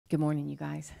Good morning, you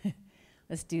guys.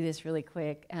 Let's do this really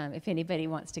quick. If anybody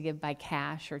wants to give by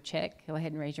cash or check, go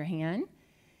ahead and raise your hand.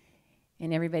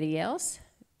 And everybody else,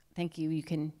 thank you. You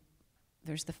can,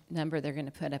 there's the number they're going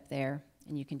to put up there,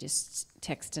 and you can just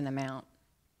text an amount.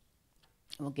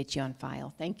 And we'll get you on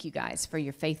file. Thank you guys for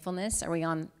your faithfulness. Are we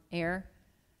on air?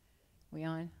 We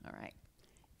on? All right.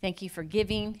 Thank you for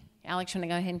giving. Alex, you want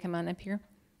to go ahead and come on up here?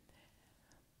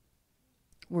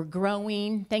 We're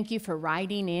growing. Thank you for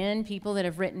writing in, people that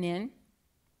have written in.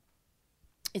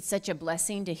 It's such a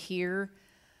blessing to hear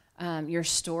your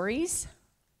stories.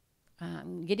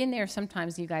 Get in there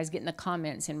sometimes, you guys, get in the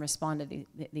comments and respond to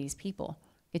these people.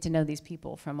 Get to know these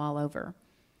people from all over.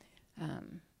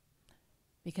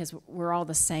 Because we're all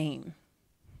the same.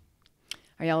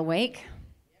 Are y'all awake?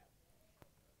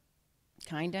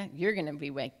 Kinda? You're going to be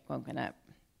woken up.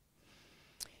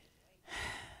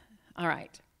 All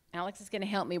right. Alex is going to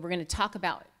help me. We're going to talk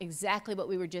about exactly what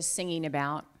we were just singing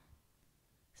about.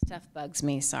 Stuff bugs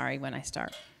me, sorry, when I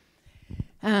start.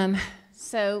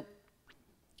 So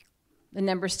the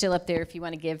number's still up there if you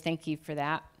want to give. Thank you for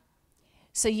that.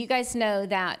 So you guys know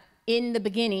that in the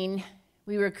beginning,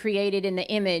 we were created in the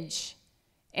image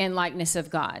and likeness of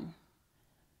God.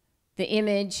 The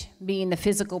image being the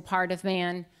physical part of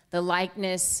man, the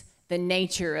likeness, the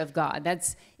nature of God.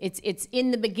 It's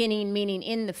in the beginning, meaning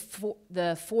in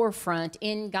the forefront,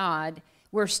 in God,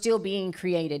 we're still being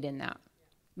created in that,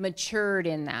 matured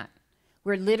in that.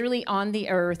 We're literally on the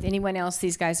earth. Anyone else?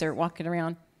 These guys are walking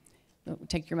around. Oh,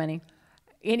 take your money.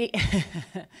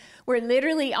 We're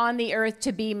literally on the earth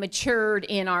to be matured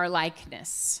in our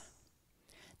likeness.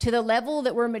 To the level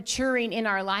that we're maturing in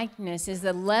our likeness is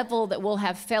the level that we'll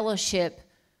have fellowship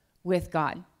with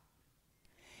God.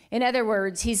 In other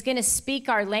words, he's going to speak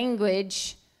our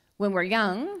language when we're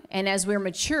young, and as we're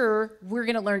mature, we're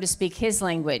going to learn to speak his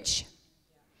language.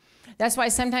 That's why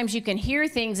sometimes you can hear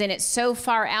things and it's so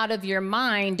far out of your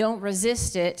mind, don't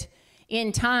resist it.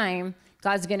 In time,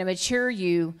 God's going to mature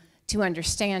you to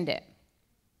understand it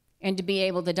and to be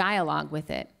able to dialogue with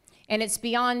it. And it's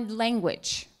beyond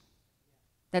language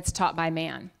that's taught by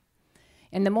man.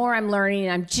 And the more I'm learning,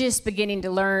 I'm just beginning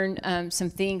to learn some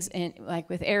things like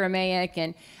with Aramaic,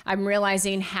 and I'm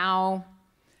realizing how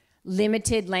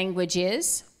limited language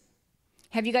is.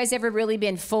 Have you guys ever really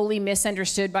been fully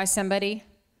misunderstood by somebody?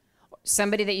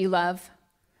 Somebody that you love?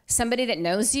 Somebody that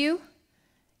knows you?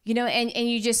 You know, and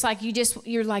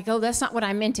you're like, oh, that's not what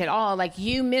I meant at all. Like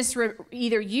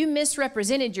either you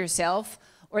misrepresented yourself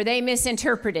or they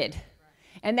misinterpreted.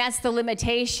 And that's the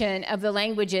limitation of the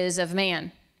languages of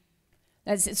man.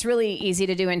 It's really easy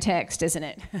to do in text, isn't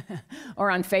it?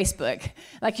 Or on Facebook.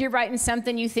 Like you're writing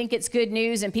something, you think it's good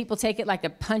news, and people take it like a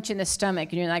punch in the stomach,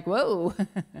 and you're like, whoa,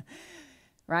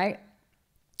 right?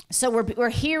 So we're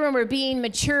here and we're being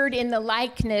matured in the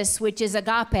likeness, which is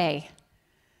agape.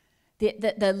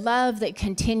 The love that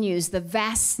continues, the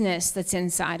vastness that's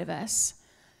inside of us.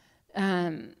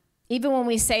 Even when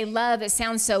we say love, it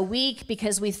sounds so weak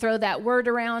because we throw that word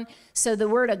around. So the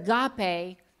word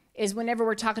agape is whenever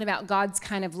we're talking about God's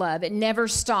kind of love. It never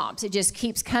stops. It just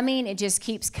keeps coming. It just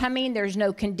keeps coming. There's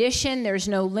no condition. There's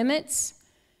no limits.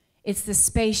 It's the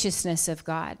spaciousness of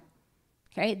God.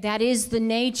 Okay? That is the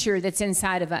nature that's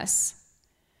inside of us.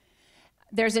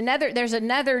 There's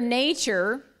another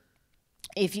nature,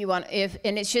 if you want,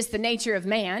 and it's just the nature of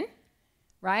man,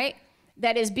 right?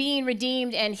 That is being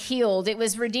redeemed and healed. It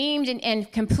was redeemed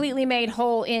and completely made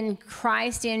whole in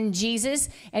Christ, in Jesus,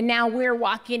 and now we're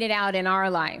walking it out in our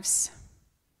lives,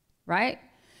 right?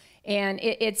 And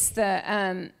it's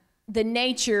the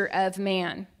nature of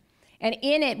man. And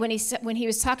in it, when he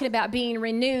was talking about being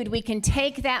renewed, we can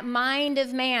take that mind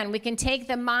of man. We can take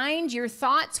the mind. Your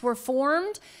thoughts were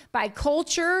formed by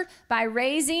culture, by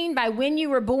raising, by when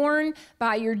you were born,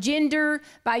 by your gender,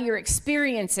 by your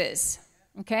experiences,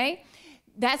 okay?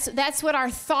 That's what our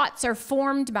thoughts are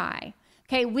formed by.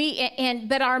 Okay,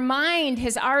 but our mind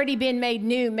has already been made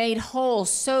new, made whole,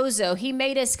 sozo. He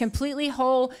made us completely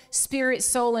whole, spirit,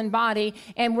 soul, and body,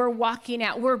 and we're walking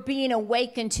out. We're being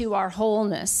awakened to our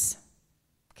wholeness.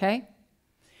 Okay?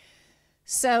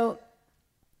 So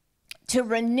to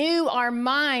renew our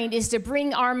mind is to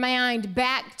bring our mind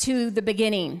back to the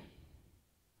beginning,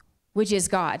 which is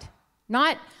God.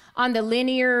 Not on the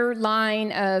linear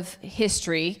line of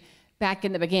history, back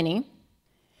in the beginning.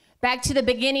 Back to the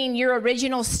beginning, your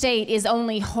original state is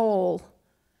only whole.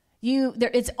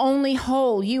 It's only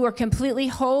whole. You are completely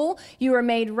whole. You are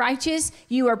made righteous.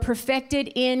 You are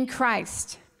perfected in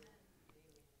Christ.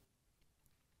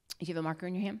 Do you have a marker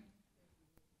in your hand?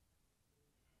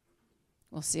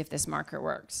 We'll see if this marker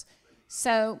works.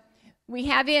 So we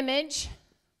have image.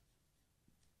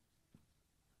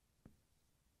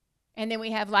 And then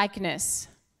we have likeness.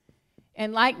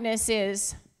 And likeness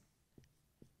is,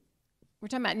 we're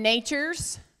talking about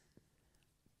natures.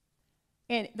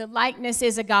 And the likeness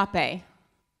is agape.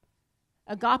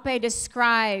 Agape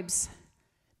describes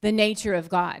the nature of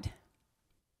God.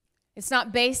 It's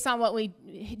not based on what we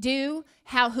do.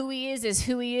 Who he is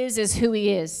who he is who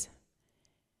he is.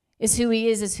 Is who he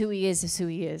is who he is who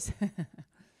he is.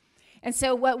 And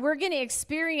so what we're going to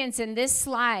experience in this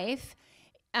life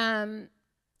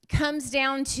comes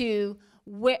down to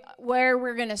where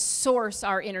we're going to source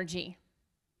our energy.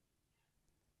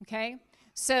 Okay?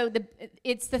 So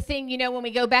it's the thing, when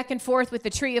we go back and forth with the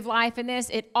tree of life and this,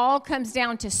 it all comes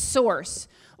down to source,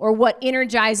 or what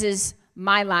energizes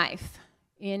my life.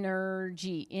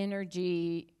 Energizes.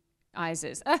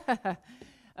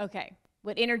 Okay,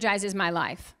 what energizes my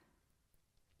life.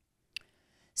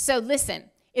 So listen,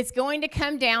 it's going to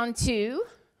come down to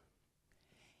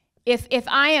if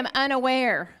I am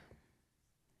unaware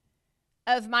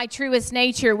of my truest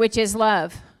nature, which is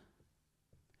love.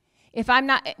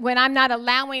 When I'm not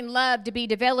allowing love to be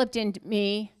developed in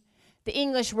me, the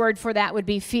English word for that would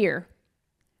be fear.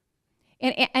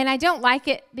 And I don't like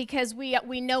it because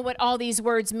we know what all these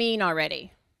words mean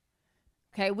already.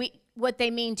 Okay, what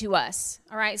they mean to us.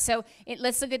 All right, so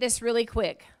let's look at this really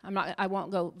quick. I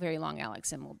won't go very long,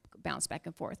 Alex, and we'll bounce back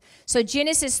and forth. So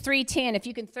Genesis 3:10, if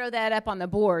you can throw that up on the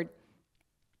board,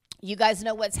 you guys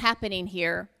know what's happening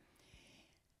here.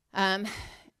 Adam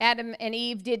and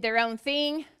Eve did their own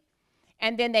thing,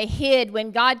 and then they hid.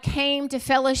 When God came to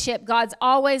fellowship, God's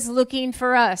always looking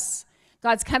for us.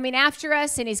 God's coming after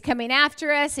us, and he's coming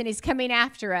after us, and he's coming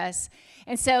after us.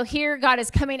 And so here God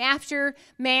is coming after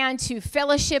man to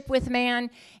fellowship with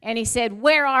man, and he said,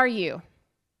 where are you?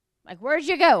 Like, where'd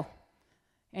you go?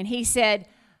 And he said,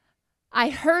 I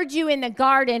heard you in the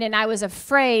garden, and I was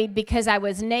afraid because I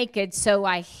was naked, so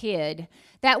I hid.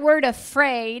 That word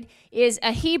afraid is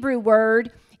a Hebrew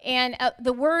word, and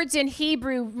the words in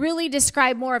Hebrew really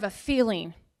describe more of a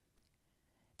feeling.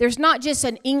 There's not just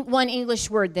one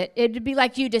English word. That it'd be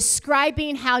like you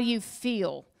describing how you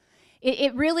feel.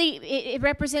 It really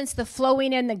represents the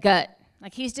flowing in the gut.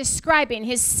 Like he's describing,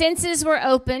 his senses were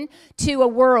open to a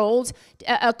world,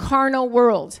 a carnal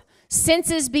world.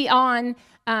 Senses beyond,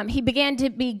 he began to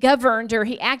be governed, or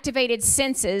he activated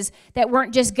senses that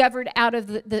weren't just governed out of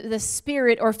the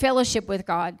spirit or fellowship with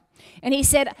God. And he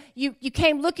said, you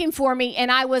came looking for me,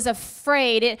 and I was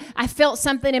afraid. I felt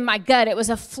something in my gut. It was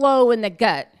a flow in the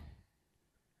gut.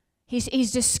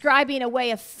 He's describing a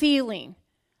way of feeling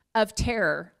of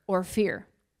terror or fear.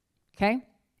 Okay?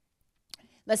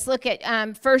 Let's look at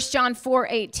 1 John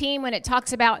 4:18 when it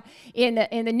talks about in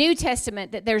the New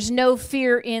Testament that there's no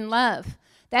fear in love.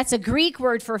 That's a Greek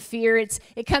word for fear.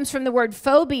 It comes from the word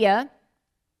phobia,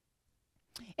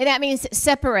 and that means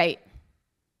separate,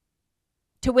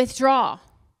 to withdraw.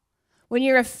 When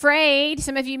you're afraid,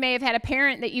 some of you may have had a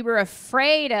parent that you were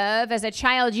afraid of as a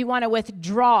child, you want to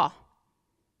withdraw.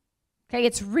 Okay,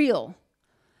 it's real.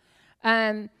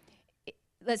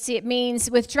 Let's see, it means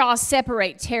withdraw,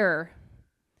 separate, terror.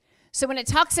 So when it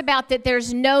talks about that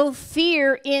there's no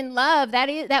fear in love,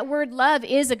 that word love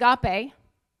is agape.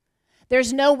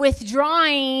 There's no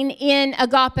withdrawing in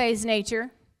agape's nature.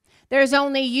 There's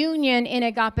only union in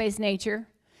agape's nature.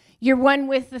 You're one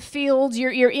with the field.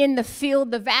 You're in the field,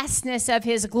 the vastness of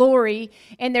his glory,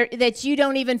 and that you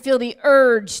don't even feel the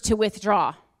urge to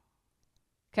withdraw.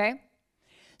 Okay?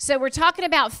 So we're talking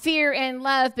about fear and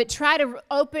love, but try to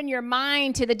open your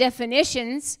mind to the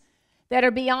definitions that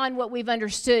are beyond what we've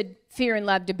understood fear and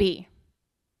love to be.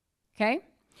 Okay?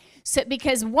 So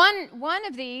because one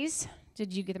of these,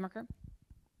 did you get the marker?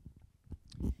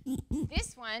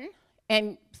 This one,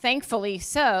 and thankfully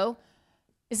so,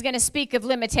 is going to speak of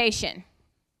limitation.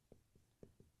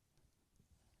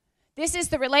 This is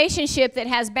the relationship that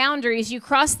has boundaries. You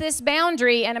cross this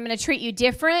boundary, and I'm going to treat you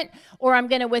different, or I'm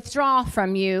going to withdraw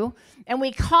from you. And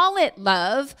we call it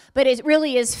love, but it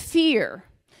really is fear.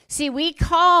 See, we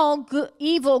call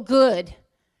evil good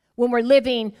when we're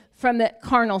living from the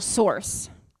carnal source,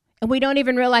 and we don't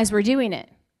even realize we're doing it.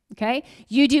 Okay?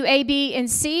 You do A, B,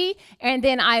 and C, and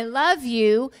then I love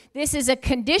you. This is a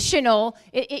conditional.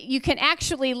 You can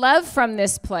actually love from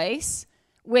this place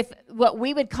with what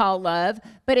we would call love,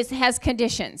 but it has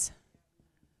conditions.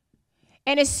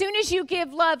 And as soon as you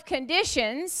give love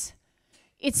conditions,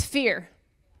 it's fear.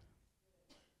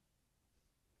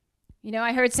 You know,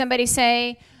 I heard somebody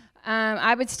say,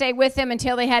 I would stay with them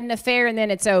until they had an affair and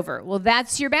then it's over. Well,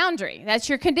 that's your boundary. That's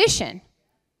your condition.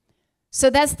 So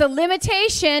that's the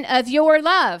limitation of your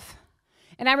love.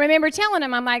 And I remember telling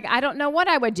him, I'm like, I don't know what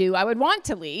I would do. I would want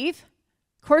to leave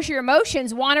Of course, your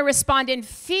emotions want to respond in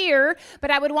fear, but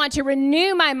I would want to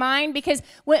renew my mind because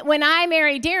when I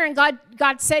married Darren,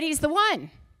 God said he's the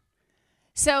one.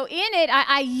 So in it,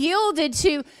 I yielded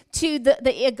to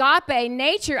the agape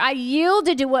nature. I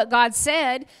yielded to what God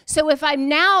said. So if I'm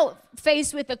now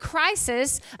faced with a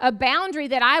crisis, a boundary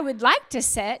that I would like to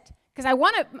set, because I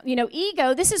want to,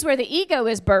 ego, this is where the ego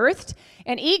is birthed,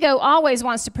 and ego always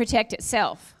wants to protect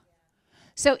itself.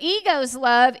 So ego's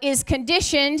love is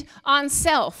conditioned on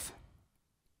self.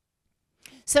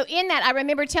 So in that, I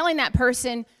remember telling that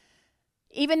person,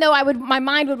 even though my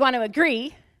mind would want to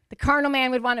agree, the carnal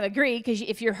man would want to agree, because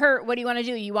if you're hurt, what do you want to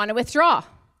do? You want to withdraw,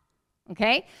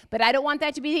 okay? But I don't want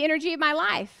that to be the energy of my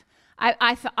life.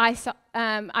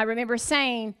 I remember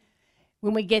saying,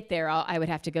 when we get there, I would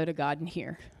have to go to God and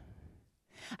hear.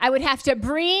 I would have to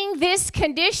bring this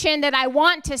condition that I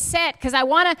want to set, because I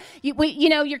want to,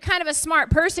 you're kind of a smart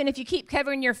person if you keep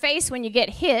covering your face when you get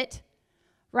hit,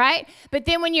 right? But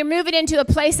then when you move it into a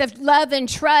place of love and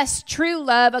trust, true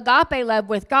love, agape love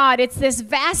with God, it's this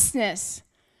vastness.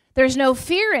 There's no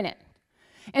fear in it.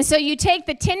 And so you take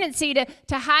the tendency to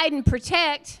hide and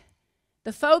protect,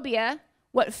 the phobia,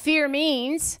 what fear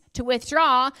means, to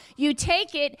withdraw. You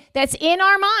take it that's in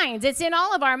our minds, it's in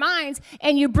all of our minds,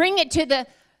 and you bring it to the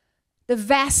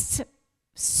vast,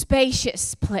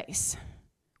 spacious place,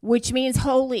 which means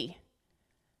holy.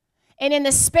 And in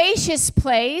the spacious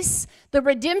place, the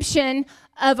redemption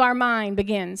of our mind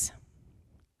begins.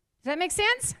 Does that make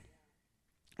sense?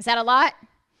 Is that a lot?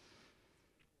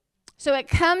 So it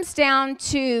comes down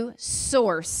to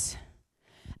source.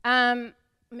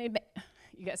 Maybe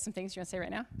you got some things you want to say right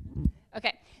now?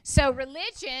 Okay. So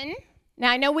religion,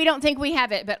 now I know we don't think we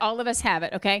have it, but all of us have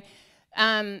it, okay?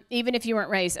 Even if you weren't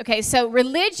raised. Okay, so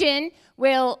religion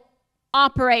will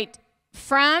operate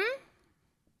from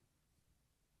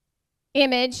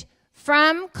image,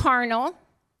 from carnal,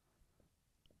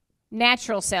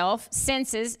 natural self,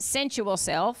 senses, sensual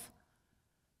self.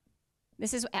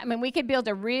 We could build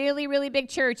a really, really big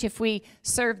church if we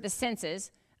serve the senses,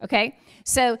 okay?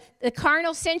 So the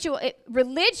carnal, sensual,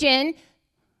 religion,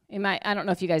 I don't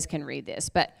know if you guys can read this,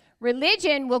 but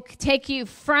religion will take you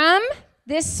from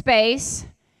this space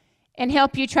and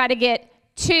help you try to get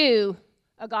to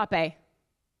agape.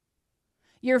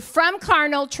 You're from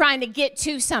carnal trying to get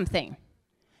to something.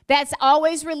 That's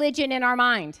always religion in our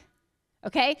mind.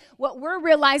 Okay? What we're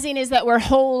realizing is that we're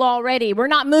whole already. We're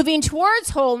not moving towards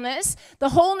wholeness. The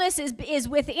wholeness is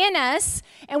within us,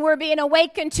 and we're being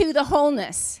awakened to the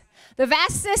wholeness. The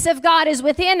vastness of God is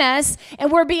within us,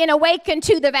 and we're being awakened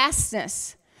to the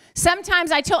vastness.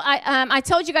 Sometimes I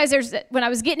told you guys when I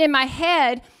was getting in my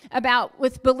head about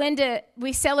with Belinda,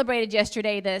 we celebrated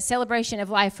yesterday the celebration of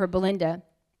life for Belinda.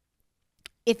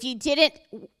 If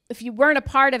you weren't a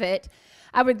part of it,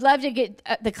 I would love to get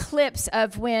the clips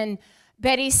of when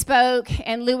Betty spoke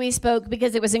and Louie spoke,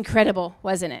 because it was incredible,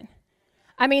 wasn't it?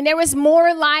 I mean, there was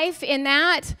more life in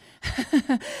that.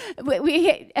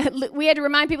 we had to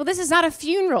remind people this is not a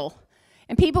funeral.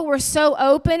 And people were so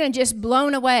open and just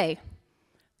blown away.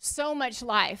 So much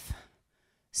life.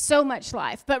 So much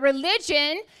life. But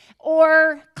religion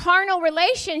or carnal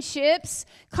relationships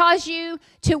cause you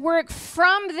to work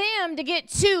from them to get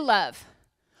to love.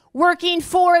 Working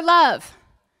for love.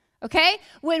 Okay?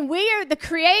 When we are the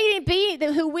created being,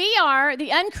 who we are,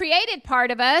 the uncreated part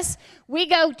of us, we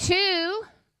go to,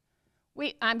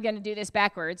 I'm going to do this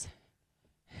backwards.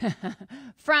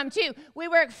 We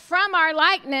work from our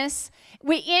likeness,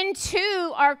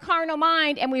 into our carnal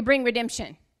mind, and we bring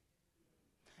redemption.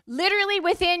 Literally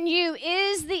within you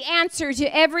is the answer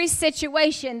to every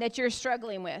situation that you're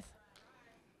struggling with.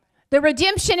 The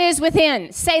redemption is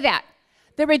within. Say that.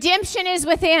 The redemption is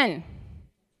within.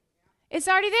 It's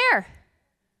already there.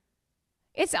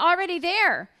 It's already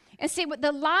there. And see, what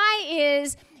the lie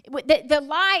is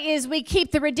we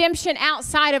keep the redemption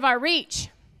outside of our reach.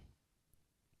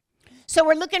 So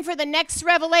we're looking for the next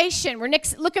revelation. We're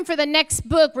looking for the next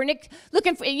book. We're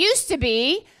looking for, it used to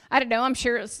be, I don't know, I'm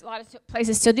sure a lot of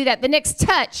places still do that, the next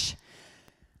touch.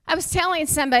 I was telling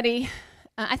somebody,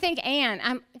 I think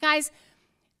Ann, guys,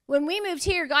 when we moved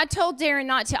here, God told Darren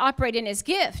not to operate in his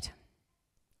gift.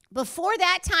 Before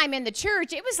that time in the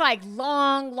church, it was like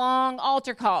long, long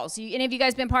altar calls. Any of you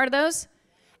guys been part of those?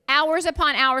 Hours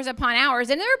upon hours upon hours.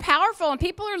 And they're powerful, and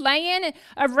people are laying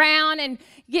around and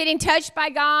getting touched by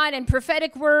God and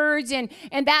prophetic words, and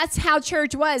that's how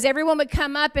church was. Everyone would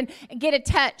come up and get a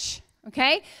touch,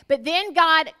 okay? But then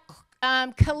God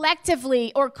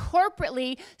collectively or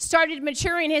corporately started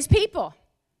maturing his people.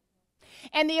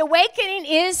 And the awakening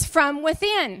is from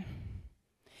within.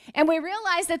 And we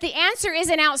realize that the answer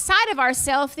isn't outside of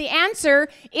ourself. The answer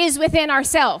is within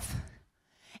ourself.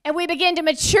 And we begin to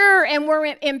mature and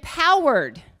we're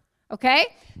empowered, okay?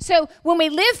 So when we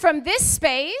live from this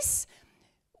space,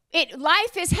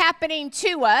 life is happening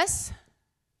to us.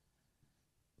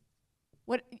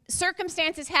 What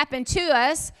circumstances happen to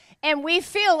us, and we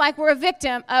feel like we're a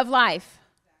victim of life.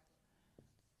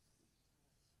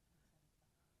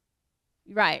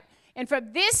 Right. And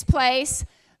from this place,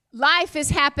 life is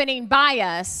happening by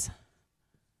us.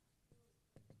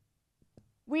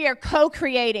 We are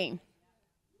co-creating.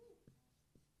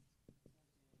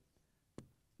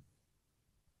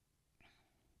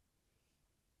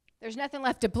 There's nothing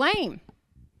left to blame.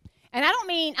 And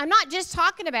I'm not just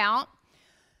talking about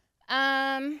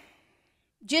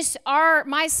just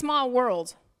my small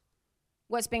world,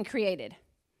 what's been created.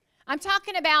 I'm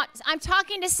talking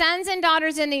to sons and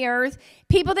daughters in the earth,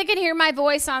 people that can hear my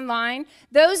voice online,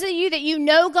 those of you that you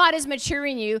know God is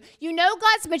maturing you. You know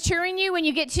God's maturing you when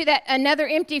you get to that another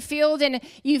empty field and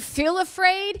you feel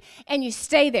afraid and you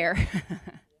stay there.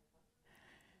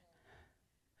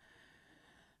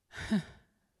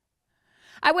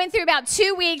 I went through about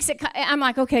 2 weeks. I'm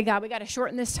like, okay, God, we got to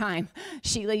shorten this time.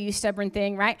 Sheila, you stubborn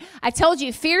thing, right? I told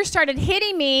you, fear started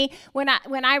hitting me when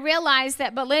I realized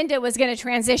that Belinda was going to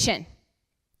transition.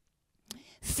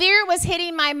 Fear was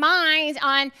hitting my mind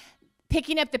on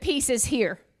picking up the pieces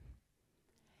here.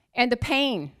 And the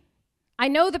pain. I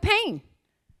know the pain.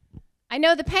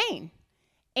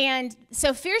 And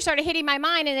so fear started hitting my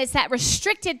mind, and it's that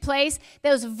restricted place,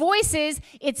 those voices,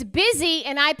 it's busy,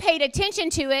 and I paid attention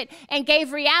to it and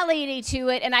gave reality to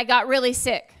it, and I got really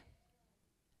sick.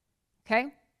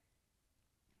 Okay?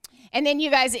 And then you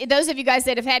guys, those of you guys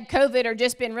that have had COVID or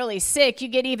just been really sick, you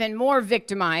get even more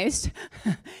victimized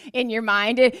in your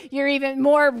mind. You're even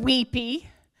more weepy.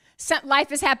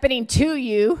 Life is happening to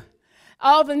you.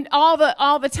 All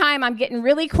the time I'm getting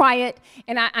really quiet,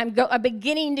 and I'm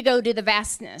beginning to go to the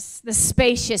vastness, the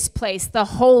spacious place, the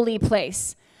holy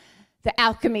place. The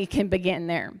alchemy can begin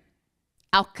there.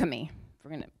 Alchemy. We're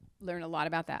going to learn a lot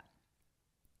about that.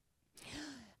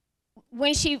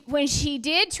 When she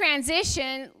did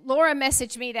transition, Laura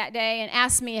messaged me that day and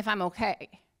asked me if I'm okay.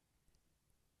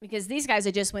 Because these guys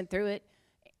had just went through it.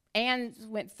 Ann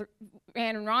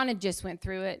and Ron had just went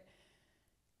through it.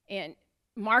 And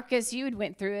Marcus, you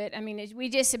went through it. I mean, we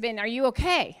just have been, are you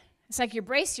okay? It's like you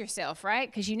brace yourself, right?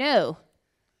 Because you know.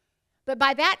 But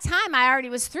by that time, I already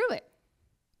was through it.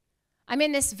 I'm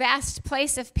in this vast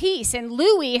place of peace. And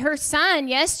Louie, her son,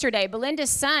 yesterday, Belinda's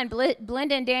son,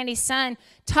 Belinda and Danny's son,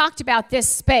 talked about this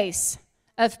space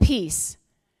of peace.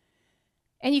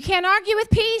 And you can't argue with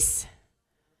peace.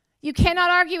 You cannot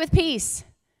argue with peace.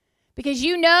 Because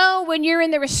you know when you're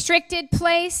in the restricted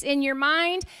place in your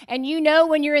mind, and you know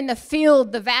when you're in the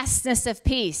field, the vastness of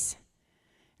peace.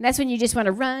 And that's when you just want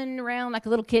to run around like a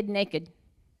little kid naked.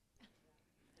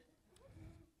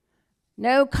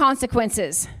 No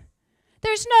consequences.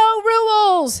 There's no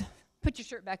rules. Put your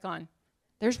shirt back on.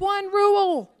 There's one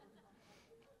rule.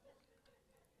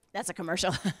 That's a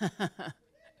commercial.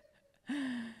 Do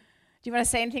you want to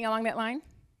say anything along that line?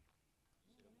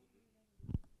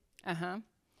 Uh-huh.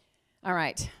 All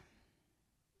right.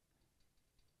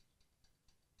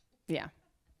 Yeah.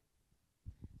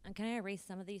 And can I erase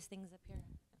some of these things up here?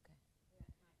 Okay.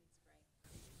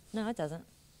 No, it doesn't.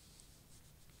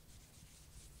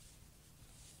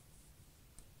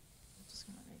 I'm just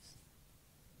going to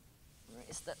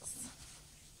erase this.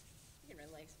 You can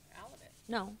erase all of it.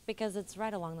 No, because it's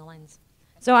right along the lines.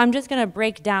 So I'm just going to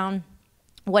break down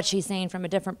what she's saying from a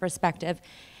different perspective.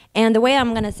 And the way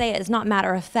I'm going to say it is not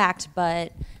matter of fact,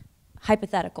 but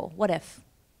hypothetical. What if?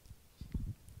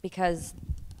 Because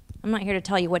I'm not here to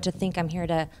tell you what to think. I'm here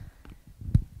to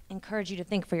encourage you to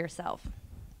think for yourself.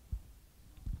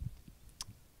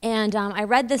 And I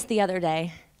read this the other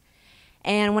day,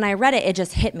 and when I read it, it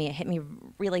just hit me. It hit me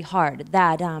really hard.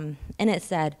 And it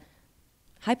said,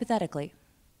 hypothetically,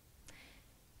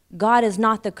 God is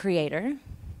not the creator.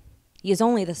 He is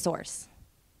only the source.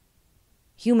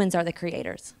 Humans are the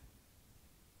creators.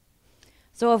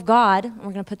 So if God, and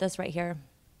we're going to put this right here,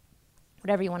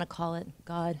 whatever you want to call it,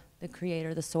 God, the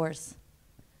creator, the source,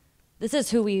 this is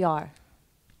who we are.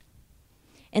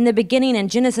 In the beginning, in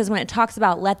Genesis, when it talks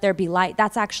about let there be light,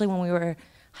 that's actually when we were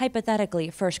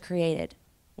hypothetically first created.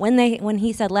 When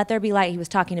he said let there be light, he was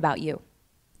talking about you.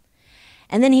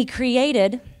 And then he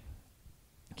created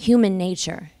human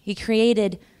nature. He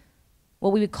created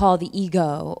what we would call the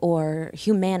ego or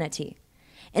humanity.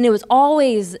 And it was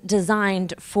always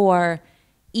designed for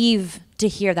Eve to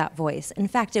hear that voice. In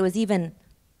fact, it was even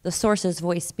the source's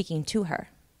voice speaking to her.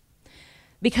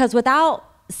 Because without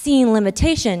seeing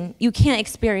limitation, you can't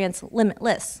experience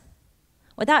limitless.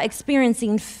 Without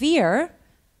experiencing fear,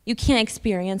 You can't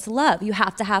experience love. You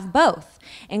have to have both.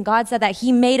 And God said that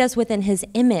he made us within his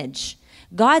image.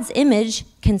 God's image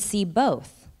can see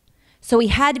both. So he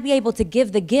had to be able to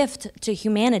give the gift to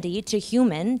humanity, to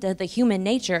the human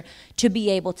nature, to be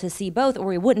able to see both, or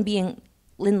we wouldn't be in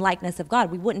likeness of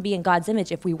God. We wouldn't be in God's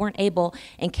image if we weren't able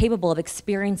and capable of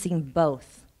experiencing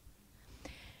both.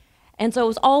 And so it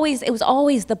was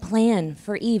always the plan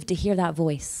for Eve to hear that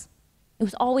voice. It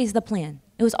was always the plan.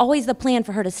 It was always the plan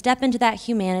for her to step into that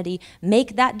humanity,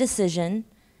 make that decision,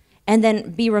 and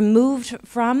then be removed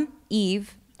from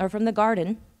Eve, or from the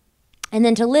garden, and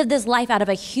then to live this life out of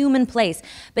a human place.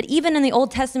 But even in the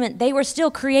Old Testament, they were still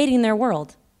creating their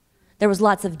world. There was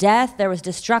lots of death, there was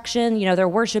destruction, they're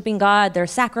worshiping God, they're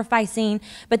sacrificing,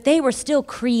 but they were still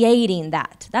creating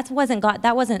that. That wasn't God,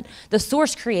 that wasn't the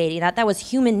source creating that, that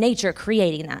was human nature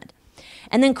creating that.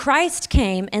 And then Christ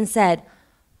came and said,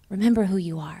 remember who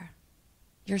you are,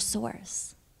 your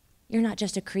source. You're not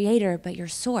just a creator, but your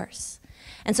source.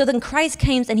 And so then Christ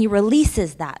comes and he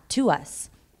releases that to us.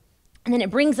 And then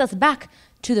it brings us back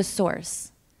to the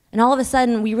source. And all of a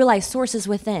sudden, we realize source is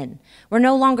within. We're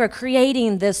no longer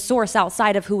creating this source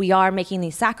outside of who we are, making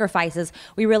these sacrifices.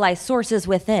 We realize source is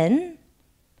within,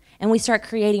 and we start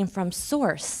creating from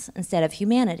source instead of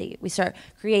humanity. We start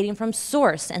creating from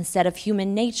source instead of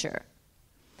human nature.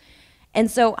 And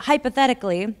so,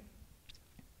 hypothetically,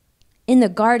 in the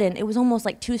garden, it was almost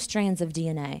like two strands of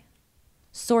DNA.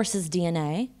 Source's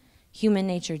DNA, human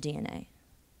nature DNA.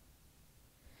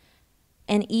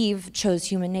 And Eve chose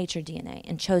human nature DNA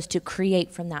and chose to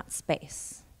create from that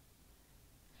space.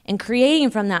 And creating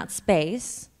from that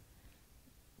space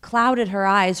clouded her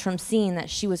eyes from seeing that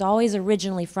she was always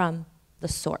originally from the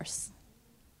source.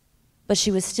 But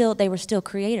they were still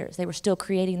creators. They were still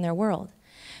creating their world.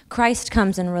 Christ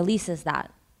comes and releases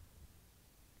that.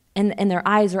 And their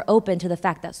eyes are open to the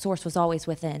fact that source was always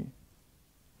within.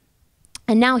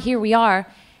 And now here we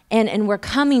are, and we're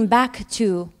coming back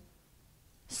to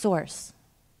source.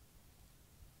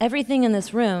 Everything in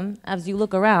this room, as you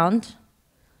look around,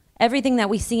 everything that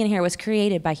we see in here was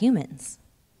created by humans.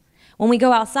 When we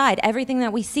go outside, everything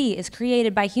that we see is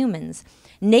created by humans.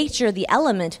 Nature, the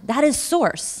element, that is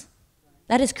source.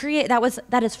 That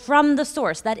is from the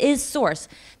source. That is source.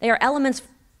 They are elements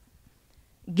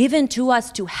given to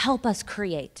us to help us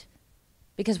create,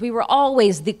 because we were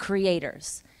always the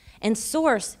creators. And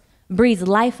source breathes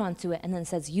life onto it and then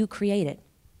says, you create it.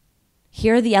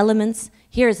 Here are the elements,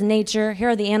 here is nature, here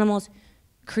are the animals,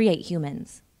 create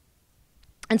humans.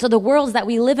 And so the worlds that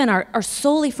we live in are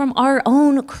solely from our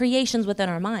own creations within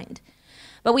our mind.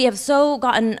 But we have so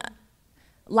gotten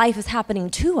life is happening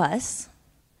to us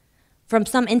from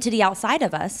some entity outside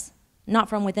of us, not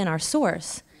from within our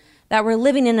source, that we're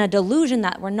living in a delusion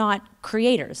that we're not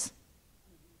creators.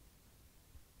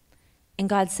 And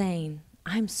God's saying,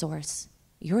 I'm source,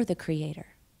 you're the creator.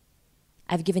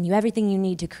 I've given you everything you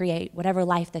need to create whatever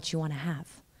life that you want to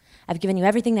have. I've given you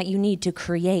everything that you need to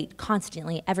create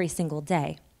constantly every single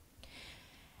day.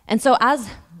 And so as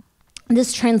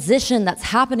this transition that's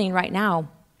happening right now,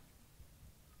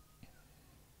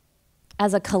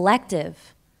 as a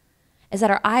collective, is that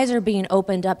our eyes are being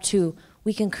opened up to,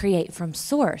 we can create from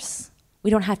source. We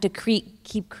don't have to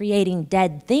keep creating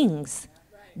dead things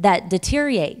that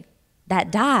deteriorate,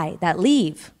 that die, that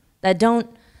leave, that don't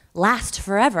last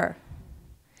forever.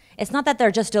 It's not that they're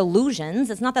just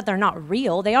illusions. It's not that they're not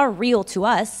real. They are real to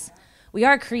us. We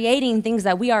are creating things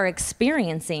that we are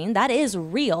experiencing. That is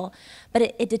real, but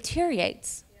it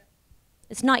deteriorates.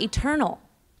 It's not eternal.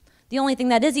 The only thing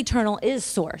that is eternal is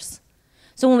source.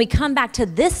 So when we come back to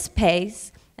this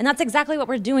space, and that's exactly what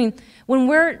we're doing, when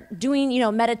we're doing,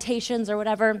 meditations or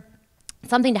whatever,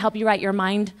 something to help you wrap your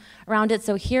mind around it.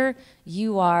 So here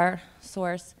you are,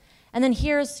 source, and then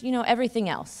here's, everything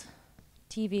else,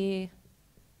 TV,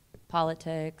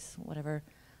 politics, whatever,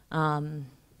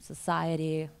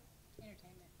 society.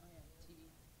 Entertainment. Oh, yeah, TV.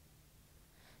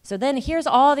 So then here's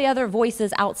all the other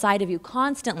voices outside of you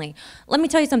constantly. Let me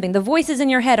tell you something. The voices in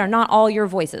your head are not all your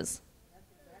voices.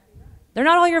 They're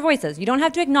not all your voices. You don't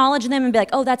have to acknowledge them and be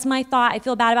like, oh, that's my thought. I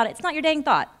feel bad about it. It's not your dang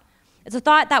thought. It's a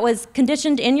thought that was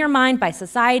conditioned in your mind by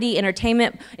society,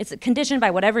 entertainment. It's conditioned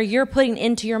by whatever you're putting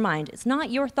into your mind. It's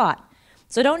not your thought.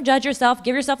 So don't judge yourself,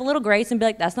 give yourself a little grace and be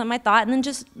like, that's not my thought, and then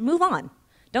just move on.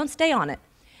 Don't stay on it.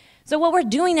 So what we're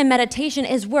doing in meditation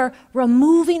is we're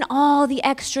removing all the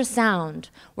extra sound.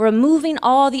 We're removing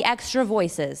all the extra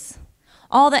voices.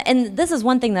 And this is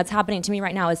one thing that's happening to me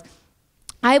right now is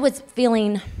I was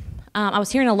hearing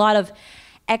a lot of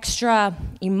extra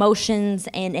emotions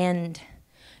and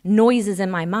noises in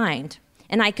my mind.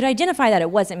 And I could identify that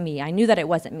it wasn't me. I knew that it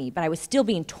wasn't me, but I was still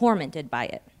being tormented by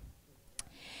it.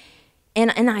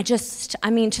 And I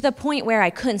mean, to the point where I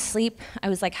couldn't sleep. I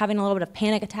was like having a little bit of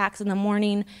panic attacks in the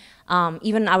morning.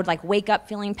 Even I would like wake up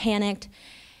feeling panicked.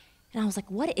 And I was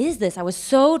like, what is this? I was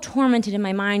so tormented in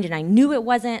my mind, and I knew it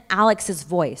wasn't Alex's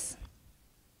voice.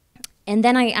 And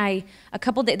then a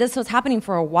couple days, this was happening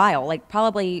for a while, like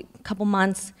probably a couple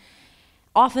months,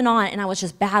 off and on, and I was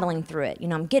just battling through it. You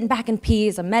know, I'm getting back in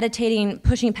peace, I'm meditating,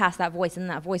 pushing past that voice, and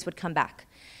that voice would come back.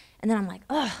 And then I'm like,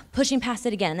 ugh, pushing past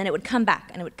it again, and then it would come back,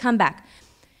 and it would come back.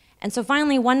 And so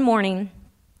finally one morning,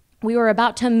 we were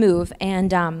about to move,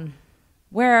 and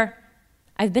where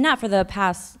I've been at for the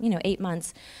past, 8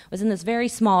 months, was in this very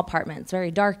small apartment. It's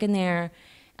very dark in there.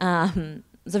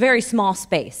 It's a very small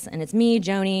space, and it's me,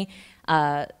 Joni,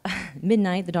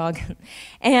 Midnight, the dog,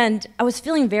 and I was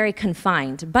feeling very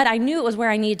confined, but I knew it was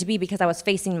where I needed to be because I was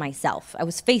facing myself. I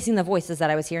was facing the voices that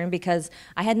I was hearing because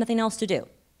I had nothing else to do.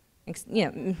 Me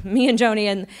and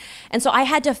Joni, and so I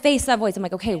had to face that voice. I'm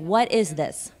like, okay, what is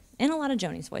this? And a lot of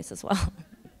Joni's voice as well.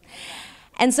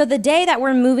 And so the day that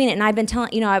we're moving, and I've been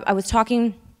telling, I was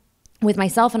talking with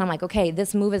myself, and I'm like, okay,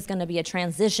 this move is going to be a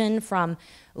transition from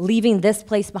leaving this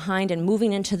place behind and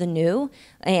moving into the new.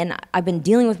 And I've been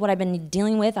dealing with what I've been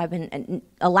dealing with. I've been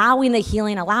allowing the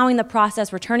healing, allowing the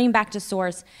process, returning back to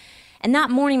source. And that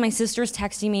morning, my sister's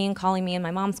texting me and calling me, and my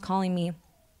mom's calling me.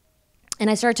 And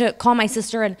I start to call my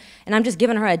sister, and I'm just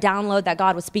giving her a download that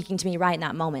God was speaking to me right in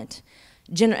that moment.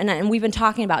 And we've been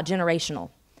talking about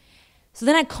generational. So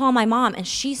then I call my mom, and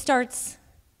she starts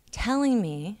telling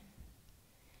me,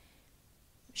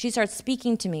 she starts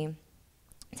speaking to me,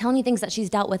 telling me things that she's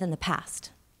dealt with in the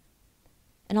past.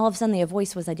 And all of a sudden, the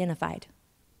voice was identified.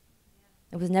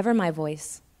 It was never my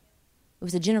voice. It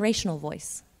was a generational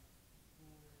voice.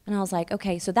 And I was like,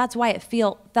 okay, so that's why it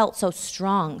felt so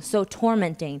strong, so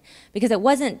tormenting, because it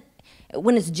wasn't,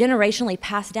 when it's generationally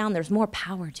passed down, there's more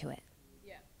power to it.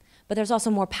 Yeah. But there's also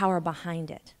more power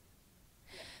behind it.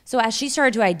 So as she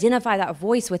started to identify that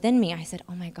voice within me, I said,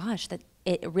 oh my gosh, that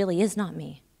it really is not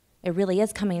me. It really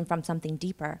is coming from something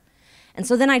deeper. And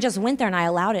so then I just went there and I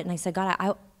allowed it, and I said, God,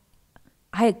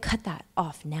 I cut that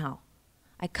off now.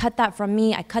 I cut that from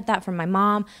me. I cut that from my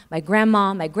mom, my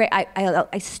grandma,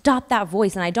 I stopped that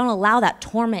voice, and I don't allow that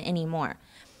torment anymore.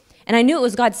 And I knew it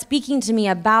was God speaking to me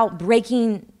about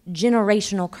breaking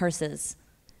generational curses,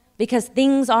 because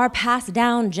things are passed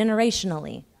down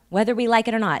generationally, whether we like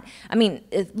it or not. I mean,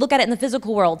 look at it in the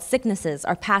physical world. Sicknesses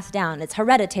are passed down. It's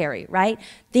hereditary, right?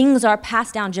 Things are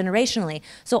passed down generationally.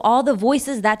 So all the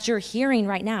voices that you're hearing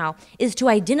right now is to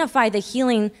identify the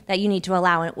healing that you need to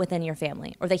allow within your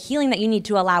family, or the healing that you need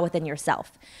to allow within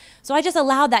yourself. So I just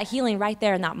allowed that healing right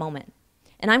there in that moment.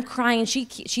 And I'm crying.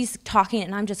 She's talking,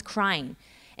 and I'm just crying.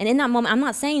 And in that moment, I'm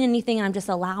not saying anything, and I'm just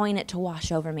allowing it to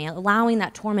wash over me, allowing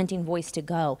that tormenting voice to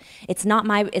go. It's not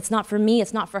for me,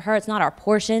 it's not for her, it's not our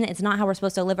portion, it's not how we're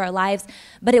supposed to live our lives,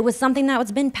 but it was something that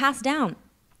was been passed down.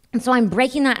 And so I'm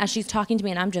breaking that as she's talking to me,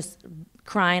 and I'm just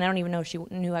crying. I don't even know if she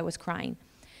knew I was crying.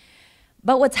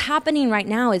 But what's happening right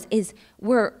now is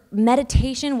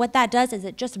meditation, what that does is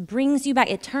it just brings you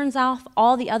back. It turns off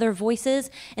all the other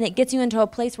voices, and it gets you into a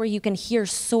place where you can hear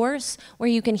source, where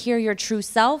you can hear your true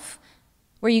self,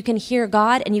 where you can hear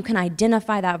God and you can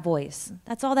identify that voice.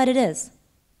 That's all that it is.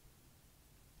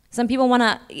 Some people want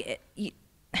to,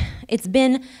 it's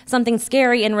been something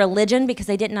scary in religion because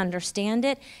they didn't understand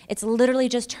it. It's literally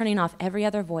just turning off every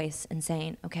other voice and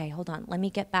saying, okay, hold on, let me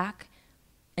get back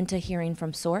into hearing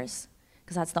from source,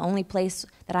 because that's the only place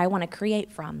that I want to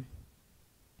create from.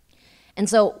 And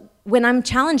so when I'm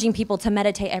challenging people to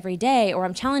meditate every day, or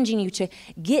I'm challenging you to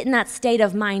get in that state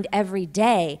of mind every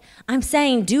day, I'm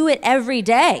saying do it every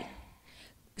day.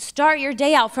 Start your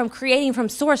day out from creating from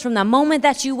source from the moment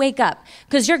that you wake up,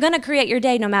 because you're going to create your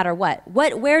day no matter what.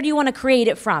 Where do you want to create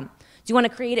it from? Do you want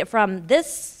to create it from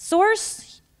this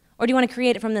source, or do you want to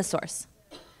create it from this source?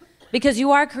 Because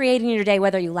you are creating your day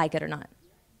whether you like it or not.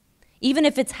 Even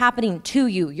if it's happening to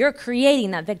you, you're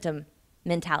creating that victim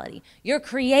mentality. You're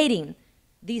creating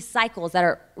these cycles that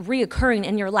are reoccurring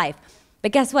in your life.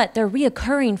 But guess what? They're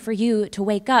reoccurring for you to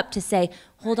wake up to say,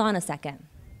 hold on a second.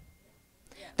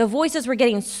 The voices were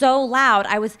getting so loud,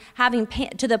 I was having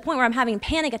to the point where I'm having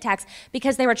panic attacks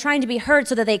because they were trying to be heard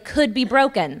so that they could be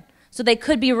broken, so they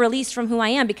could be released from who I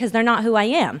am, because they're not who I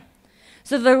am.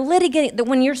 So they're litigating,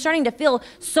 when you're starting to feel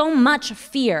so much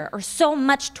fear or so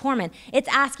much torment, it's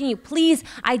asking you, please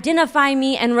identify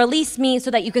me and release me so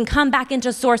that you can come back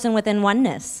into source and within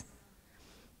oneness.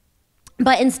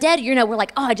 But instead, we're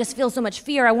like, oh, I just feel so much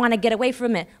fear. I want to get away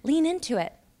from it. Lean into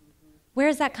it. Where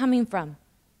is that coming from?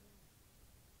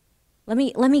 Let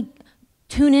me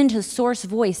tune into source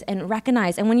voice and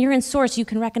recognize. And when you're in source, you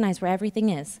can recognize where everything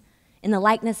is, in the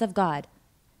likeness of God.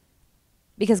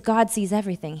 because God sees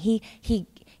everything.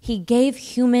 He gave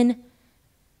human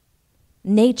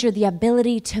nature the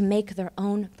ability to make their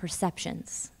own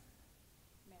perceptions.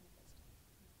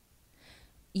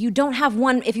 You don't have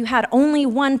one. If you had only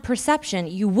one perception,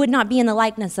 you would not be in the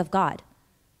likeness of God.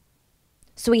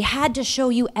 So he had to show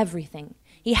you everything.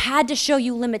 He had to show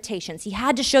you limitations. He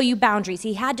had to show you boundaries.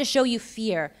 He had to show you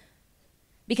fear.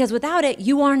 Because without it,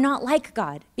 you are not like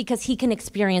God, because he can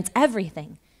experience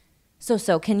everything.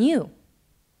 So can you.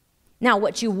 Now,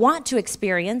 what you want to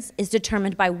experience is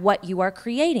determined by what you are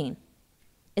creating.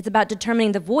 It's about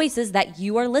determining the voices that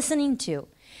you are listening to.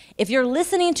 If you're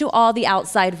listening to all the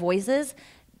outside voices,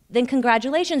 then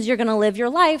congratulations, you're going to live your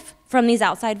life from these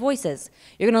outside voices.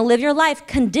 You're going to live your life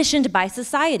conditioned by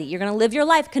society. You're going to live your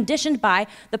life conditioned by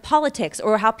the politics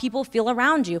or how people feel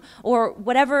around you or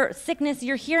whatever sickness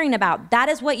you're hearing about. That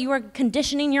is what you are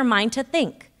conditioning your mind to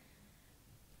think.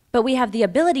 But we have the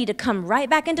ability to come right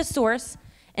back into source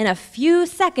in a few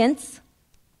seconds,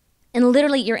 and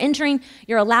literally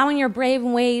you're allowing your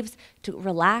brain waves to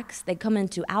relax. They come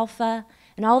into alpha,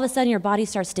 and all of a sudden your body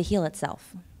starts to heal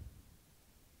itself.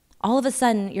 All of a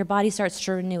sudden, your body starts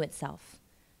to renew itself.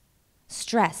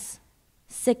 Stress,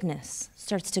 sickness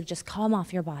starts to just calm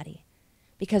off your body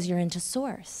because you're into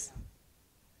source.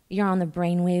 You're on the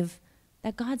brainwave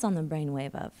that God's on the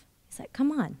brainwave of. He's like,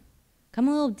 come on, come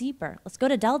a little deeper. Let's go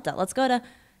to Delta. Let's go to...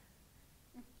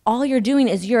 All you're doing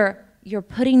is you're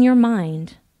putting your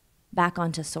mind back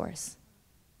onto source.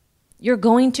 You're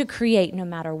going to create no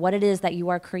matter what it is that you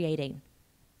are creating.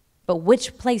 But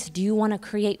which place do you want to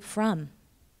create from?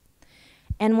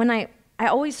 And when I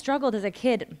always struggled as a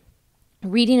kid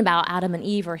reading about Adam and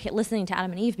Eve or listening to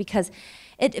Adam and Eve because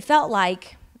it felt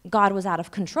like God was out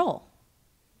of control.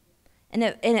 And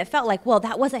it felt like, well,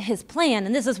 that wasn't his plan,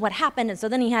 and this is what happened, and so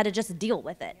then he had to just deal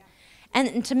with it.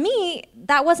 And to me,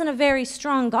 that wasn't a very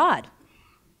strong God.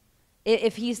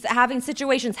 If he's having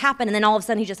situations happen, and then all of a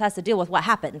sudden he just has to deal with what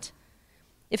happened.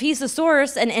 If he's the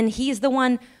source, and he's the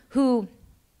one who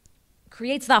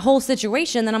creates that whole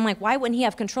situation, then I'm like, why wouldn't he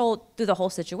have control through the whole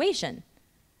situation?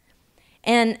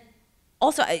 And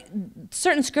also,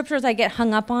 certain scriptures I get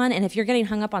hung up on, and if you're getting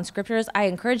hung up on scriptures, I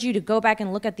encourage you to go back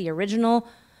and look at the original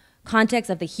context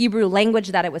of the Hebrew language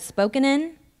that it was spoken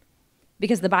in,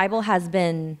 because the Bible has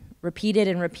been repeated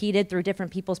and repeated through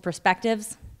different people's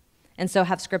perspectives, and so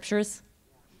have scriptures.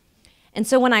 And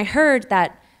so when I heard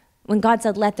that when God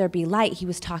said, let there be light, he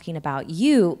was talking about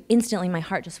you, instantly my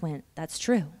heart just went, that's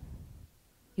true.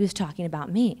 He was talking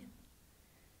about me.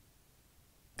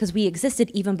 Because we existed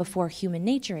even before human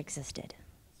nature existed.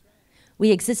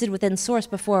 We existed within source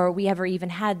before we ever even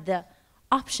had the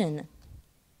option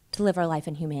to live our life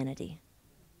in humanity.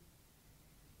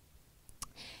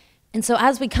 And so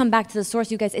as we come back to the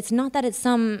source, you guys, it's not that it's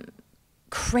some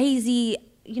crazy,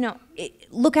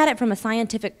 look at it from a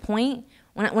scientific point.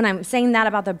 When I'm saying that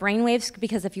about the brainwaves,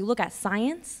 because if you look at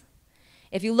science,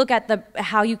 if you look at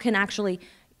how you can actually,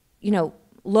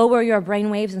 lower your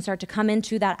brainwaves and start to come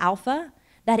into that alpha,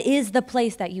 that is the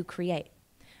place that you create.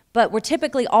 But we're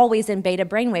typically always in beta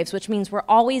brainwaves, which means we're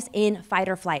always in fight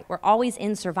or flight. We're always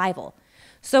in survival.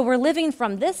 So we're living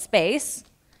from this space,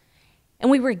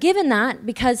 and we were given that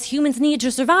because humans needed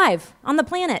to survive on the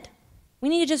planet. We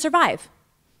needed to survive.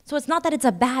 So it's not that it's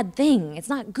a bad thing. It's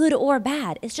not good or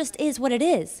bad. It just is what it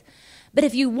is. But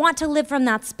if you want to live from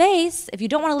that space, if you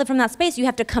don't want to live from that space, you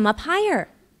have to come up higher.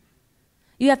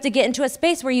 You have to get into a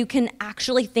space where you can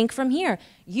actually think from here.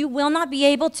 You will not be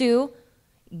able to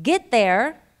get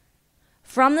there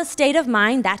from the state of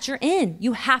mind that you're in.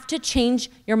 You have to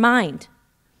change your mind.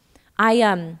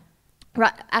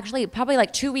 Actually, probably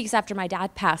like 2 weeks after my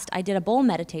dad passed, I did a bowl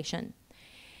meditation.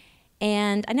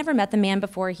 And I never met the man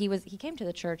before. He came to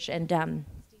the church, and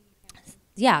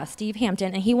Steve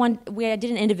Hampton, and I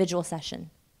did an individual session.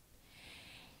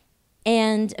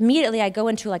 And immediately I go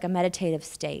into like a meditative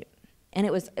state. And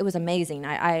it was amazing.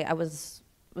 I was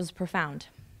profound.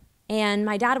 And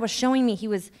my dad was showing me, he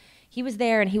was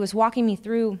there, and he was walking me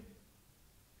through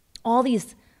all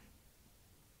these,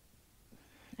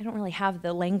 I don't really have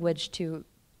the language to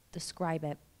describe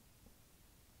it,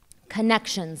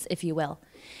 connections, if you will.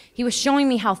 He was showing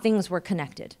me how things were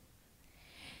connected.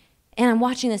 And I'm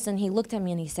watching this, and he looked at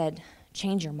me and he said,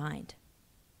 change your mind.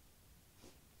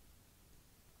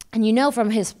 And from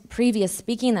his previous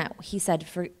speaking that he said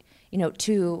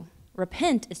to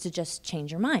repent is to just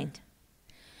change your mind.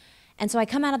 And so I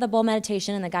come out of the bowl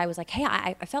meditation, and the guy was like, hey,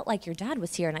 I felt like your dad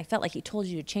was here, and I felt like he told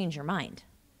you to change your mind.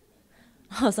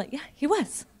 I was like, yeah, he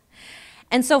was.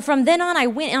 And so from then on, I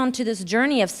went on to this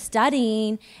journey of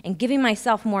studying and giving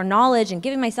myself more knowledge and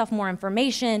giving myself more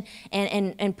information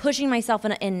and pushing myself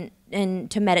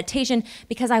into meditation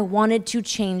because I wanted to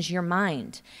change your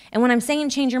mind. And when I'm saying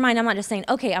change your mind, I'm not just saying,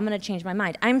 okay, I'm going to change my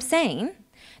mind. I'm saying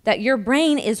that your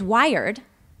brain is wired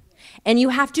and you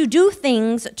have to do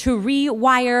things to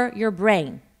rewire your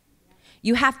brain.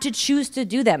 You have to choose to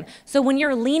do them. So when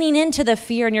you're leaning into the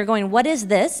fear and you're going, what is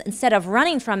this? Instead of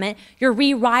running from it, you're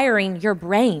rewiring your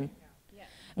brain. Yeah.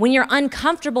 When you're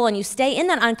uncomfortable and you stay in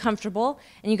that uncomfortable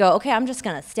and you go, okay, I'm just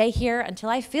going to stay here until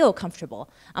I feel comfortable.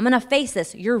 I'm going to face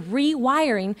this. You're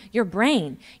rewiring your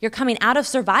brain. You're coming out of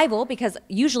survival because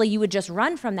usually you would just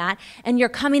run from that, and you're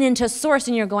coming into source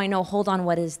and you're going, no, hold on,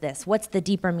 what is this? What's the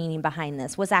deeper meaning behind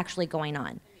this? What's actually going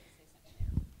on?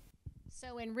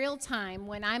 So in real time,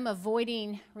 when I'm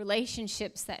avoiding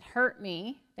relationships that hurt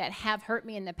me, that have hurt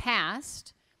me in the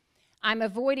past, I'm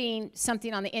avoiding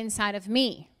something on the inside of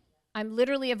me. I'm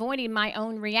literally avoiding my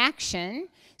own reaction.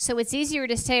 So it's easier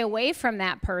to stay away from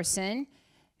that person,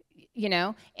 you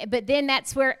know, but then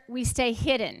that's where we stay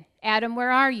hidden. Adam,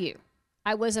 where are you?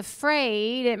 I was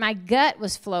afraid and my gut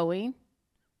was flowing,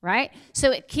 right?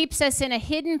 So it keeps us in a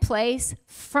hidden place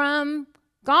from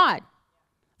God.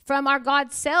 From our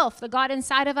God self, the God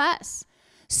inside of us.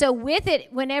 So with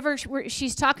it, whenever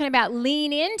she's talking about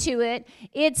lean into it,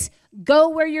 it's go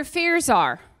where your fears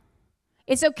are.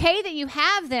 It's okay that you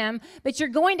have them, but you're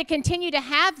going to continue to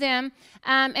have them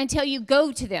until you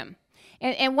go to them.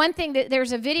 And one thing, that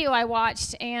there's a video I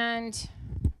watched, and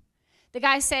the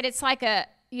guy said it's like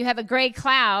you have a gray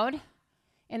cloud,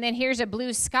 and then here's a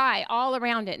blue sky all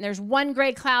around it, and there's one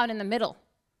gray cloud in the middle,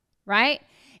 right?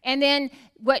 And then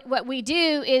what we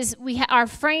do is our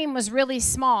frame was really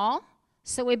small,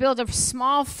 so we build a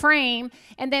small frame,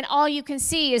 and then all you can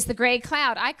see is the gray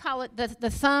cloud. I call it the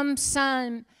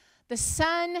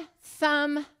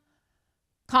sun-thumb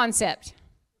concept.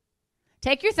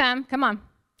 Take your thumb, come on,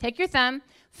 take your thumb,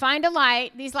 find a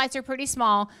light. These lights are pretty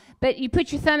small, but you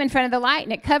put your thumb in front of the light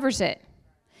and it covers it.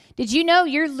 Did you know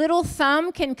your little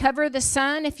thumb can cover the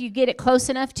sun if you get it close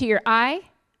enough to your eye?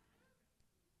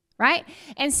 Right?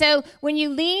 And so when you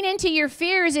lean into your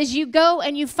fears, as you go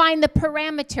and you find the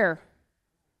parameter,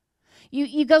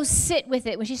 you go sit with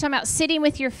it. When she's talking about sitting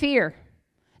with your fear,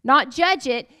 not judge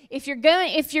it. If you're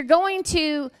going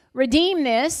to redeem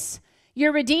this,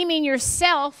 you're redeeming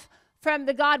yourself from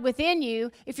the God within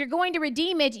you. If you're going to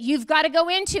redeem it, you've got to go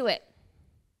into it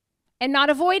and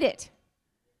not avoid it.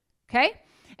 Okay?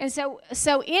 And so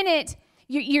in it,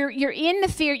 you're in the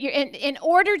fear. In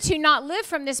order to not live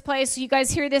from this place, you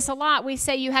guys hear this a lot, we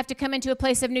say you have to come into a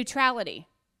place of neutrality,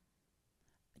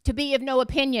 to be of no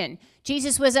opinion.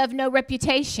 Jesus was of no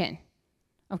reputation,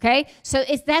 okay? So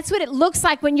that's what it looks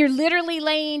like when you're literally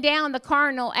laying down the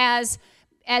carnal as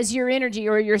your energy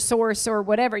or your source or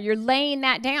whatever. You're laying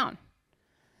that down.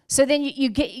 So then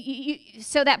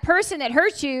so that person that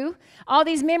hurt you, all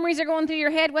these memories are going through your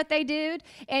head, what they did,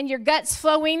 and your gut's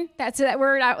flowing. That's that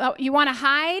word you want to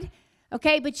hide,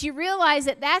 okay? But you realize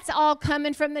that that's all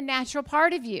coming from the natural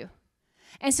part of you.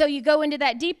 And so you go into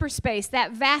that deeper space,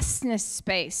 that vastness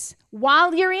space,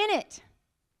 while you're in it,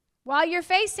 while you're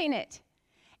facing it.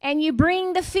 And you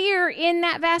bring the fear in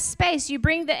that vast space. You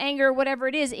bring the anger or whatever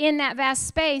it is in that vast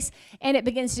space, and it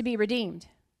begins to be redeemed.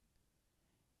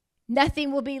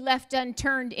 Nothing will be left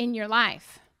unturned in your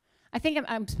life. I think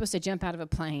I'm supposed to jump out of a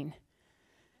plane.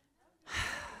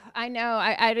 I know.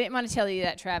 I didn't want to tell you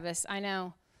that, Travis. I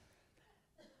know.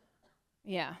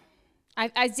 Yeah.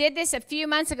 I did this a few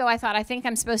months ago. I think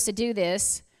I'm supposed to do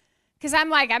this. Because I'm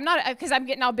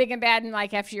getting all big and bad, and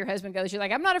like after your husband goes, you're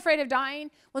like, I'm not afraid of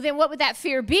dying. Well, then what would that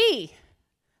fear be?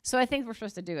 So I think we're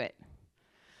supposed to do it.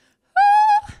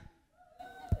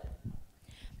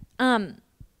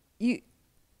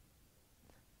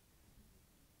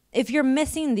 If you're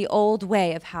missing the old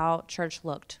way of how church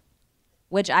looked,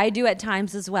 which I do at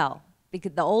times as well,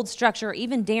 because the old structure,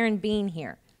 even Darren being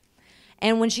here,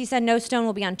 and when she said no stone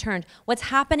will be unturned, what's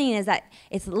happening is that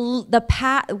it's the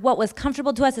path. What was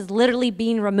comfortable to us is literally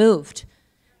being removed.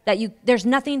 There's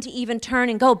nothing to even turn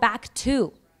and go back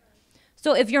to.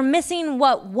 So if you're missing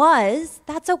what was,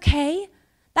 that's okay.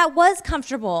 That was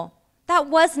comfortable. That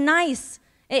was nice.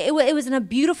 It was in a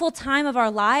beautiful time of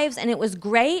our lives, and it was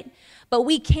great. But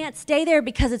we can't stay there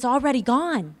because it's already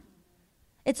gone.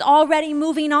 It's already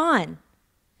moving on.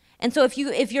 And so if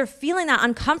you're feeling that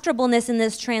uncomfortableness in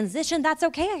this transition, that's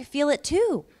okay. I feel it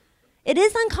too. It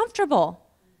is uncomfortable.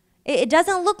 It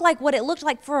doesn't look like what it looked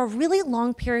like for a really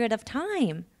long period of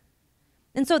time.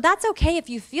 And so that's okay if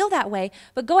you feel that way,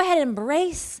 but go ahead and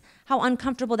embrace how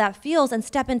uncomfortable that feels and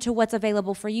step into what's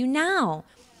available for you now.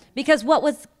 Because what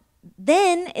was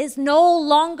then is no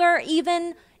longer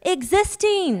even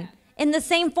existing in the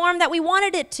same form that we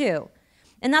wanted it to.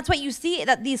 And that's what you see,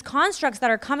 that these constructs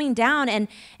that are coming down and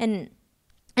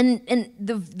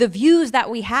the views that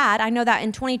we had. I know that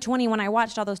in 2020, when I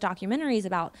watched all those documentaries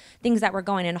about things that were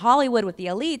going in Hollywood with the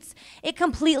elites, it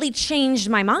completely changed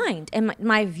my mind and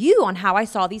my view on how I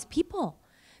saw these people,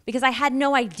 because I had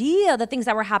no idea the things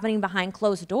that were happening behind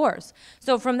closed doors.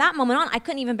 So from that moment on, I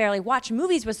couldn't even barely watch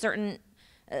movies with certain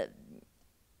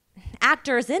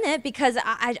actors in it, because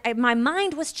my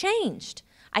mind was changed.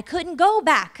 I couldn't go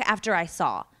back after I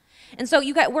saw. And so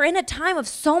we're in a time of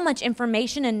so much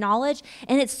information and knowledge,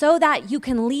 and it's so that you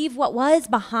can leave what was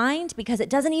behind because it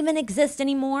doesn't even exist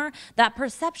anymore. That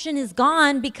perception is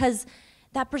gone because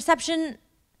that perception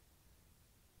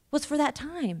was for that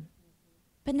time,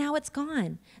 but now it's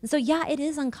gone. And so, yeah, it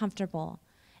is uncomfortable.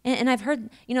 And I've heard,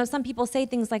 some people say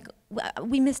things like,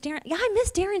 we miss Darren. Yeah, I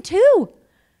miss Darren too.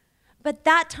 But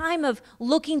that time of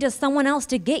looking to someone else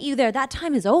to get you there, that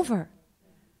time is over.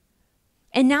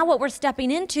 And now what we're stepping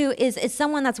into is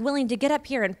someone that's willing to get up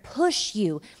here and push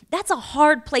you. That's a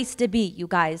hard place to be, you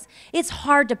guys. It's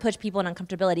hard to push people in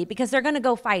uncomfortability because they're going to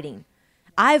go fighting.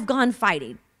 I've gone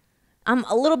fighting. I'm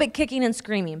a little bit kicking and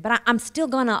screaming, but I'm still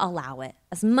going to allow it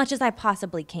as much as I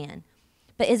possibly can.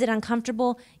 But is it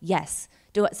uncomfortable? Yes.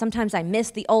 Sometimes I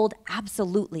miss the old?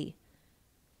 Absolutely.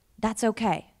 That's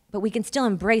okay. But we can still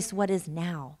embrace what is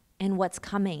now and what's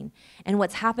coming. And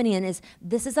what's happening is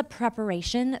this is a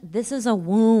preparation. This is a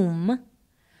womb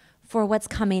for what's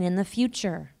coming in the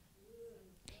future.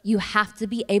 You have to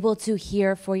be able to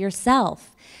hear for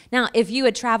yourself. Now, if you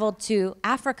had traveled to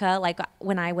Africa, like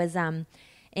when I was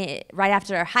right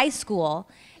after high school,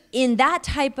 in that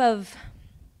type of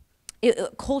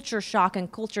culture shock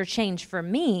and culture change for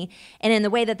me, and in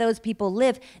the way that those people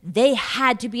live, they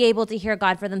had to be able to hear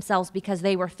God for themselves because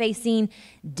they were facing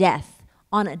death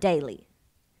on a daily.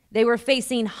 They were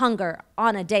facing hunger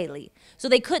on a daily. So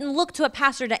they couldn't look to a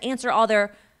pastor to answer all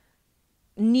their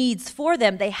needs for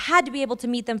them. They had to be able to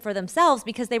meet them for themselves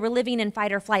because they were living in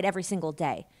fight or flight every single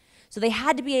day. So they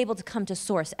had to be able to come to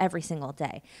source every single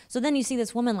day. So then you see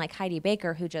this woman like Heidi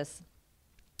Baker who just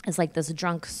is like this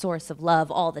drunk source of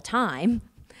love all the time.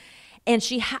 And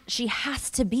she has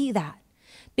to be that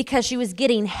because she was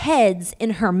getting heads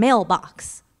in her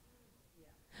mailbox.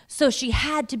 So she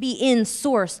had to be in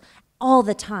source all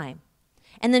the time.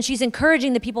 And then she's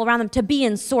encouraging the people around them to be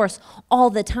in source all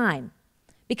the time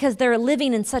because they're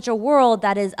living in such a world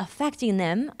that is affecting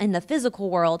them in the physical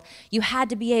world. You had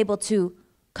to be able to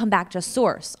come back to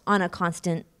source on a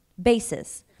constant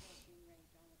basis.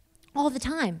 All the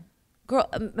time.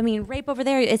 Rape over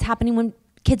there is happening when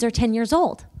kids are 10 years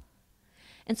old.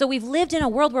 And so we've lived in a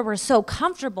world where we're so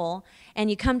comfortable, and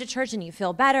you come to church and you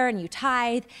feel better and you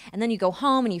tithe, and then you go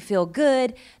home and you feel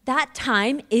good. That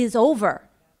time is over.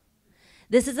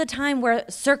 This is a time where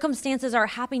circumstances are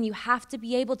happening. You have to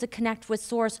be able to connect with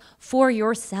source for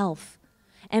yourself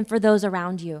and for those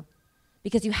around you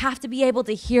because you have to be able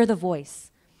to hear the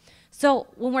voice. So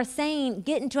when we're saying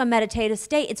get into a meditative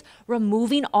state, it's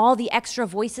removing all the extra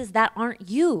voices that aren't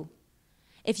you.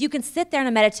 If you can sit there in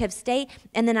a meditative state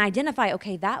and then identify,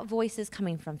 okay, that voice is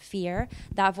coming from fear,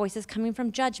 that voice is coming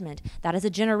from judgment, that is a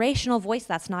generational voice,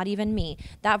 that's not even me.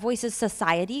 That voice is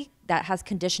society that has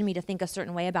conditioned me to think a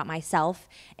certain way about myself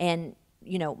and,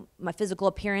 my physical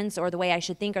appearance or the way I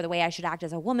should think or the way I should act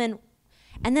as a woman.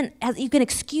 And then as you can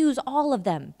excuse all of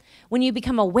them. When you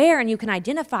become aware and you can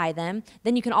identify them,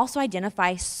 then you can also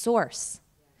identify source.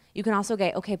 You can also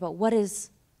go, okay, but what is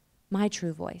my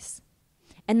true voice?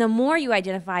 And the more you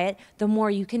identify it, the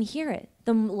more you can hear it,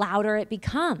 the louder it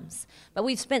becomes. But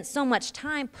we've spent so much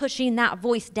time pushing that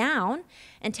voice down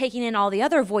and taking in all the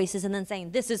other voices and then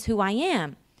saying, this is who I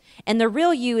am. And the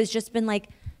real you has just been like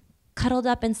cuddled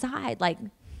up inside, like,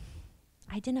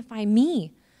 identify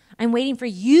me. I'm waiting for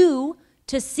you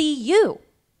to see you.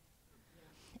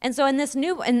 And so in this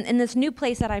new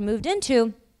place that I moved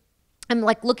into, I'm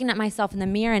like looking at myself in the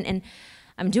mirror and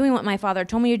I'm doing what my father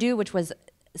told me to do, which was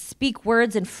speak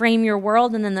words and frame your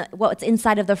world, and then what's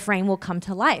inside of the frame will come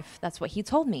to life. That's what he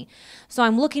told me. So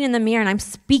I'm looking in the mirror and I'm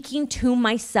speaking to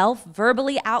myself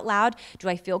verbally out loud. Do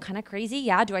I feel kind of crazy?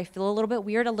 Yeah. Do I feel a little bit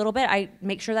weird? A little bit. I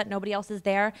make sure that nobody else is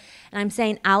there. And I'm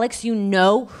saying, Alex, you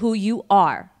know who you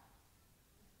are.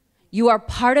 You are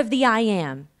part of the I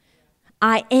am.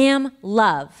 I am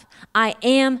love. I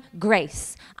am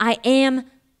grace. I am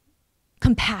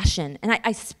compassion. And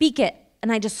I speak it.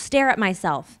 And I just stare at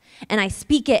myself and I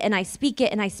speak it and I speak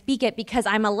it and I speak it because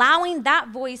I'm allowing that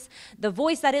voice, the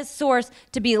voice that is source,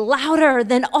 to be louder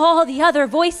than all the other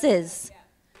voices.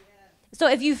 So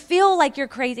if you feel like you're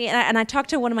crazy, and I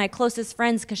talked to one of my closest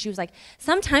friends because she was like,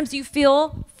 sometimes you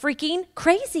feel freaking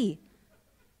crazy.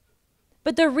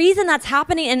 But the reason that's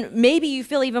happening, and maybe you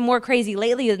feel even more crazy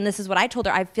lately, and this is what I told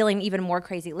her, I'm feeling even more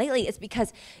crazy lately, is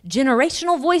because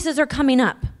generational voices are coming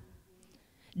up.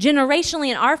 Generationally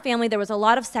in our family, there was a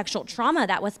lot of sexual trauma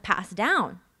that was passed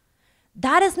down.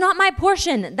 That is not my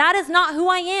portion. That is not who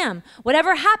I am.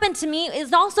 Whatever happened to me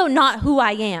is also not who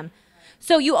I am.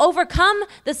 So you overcome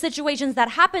the situations that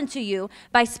happen to you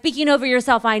by speaking over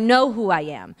yourself, I know who I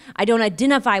am. I don't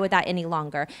identify with that any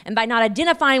longer. And by not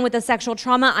identifying with the sexual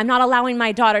trauma, I'm not allowing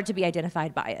my daughter to be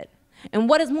identified by it. And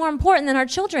what is more important than our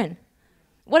children?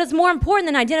 What is more important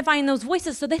than identifying those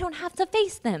voices so they don't have to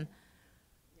face them?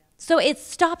 So it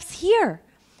stops here.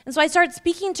 And so I started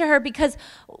speaking to her because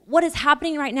what is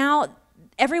happening right now,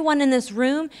 everyone in this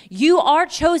room, you are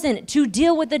chosen to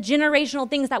deal with the generational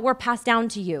things that were passed down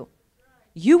to you.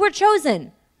 You were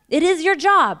chosen. It is your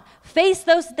job. Face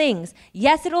those things.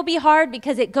 Yes, it'll be hard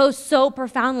because it goes so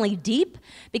profoundly deep,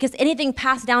 because anything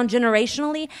passed down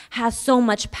generationally has so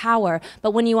much power.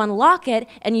 But when you unlock it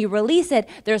and you release it,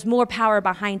 there's more power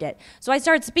behind it. So I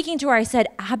started speaking to her. I said,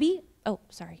 Abby, I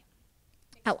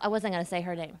wasn't going to say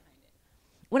her name.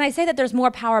 When I say that there's more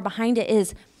power behind it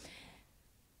is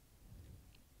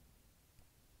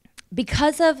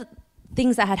because of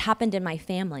things that had happened in my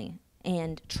family,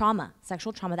 and trauma,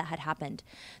 sexual trauma that had happened.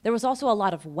 There was also a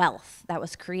lot of wealth that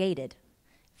was created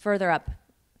further up.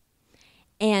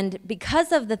 And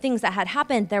because of the things that had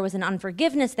happened, there was an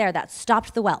unforgiveness there that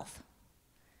stopped the wealth.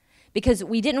 Because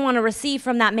we didn't want to receive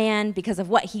from that man because of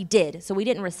what he did, so we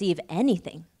didn't receive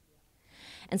anything.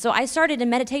 And so I started in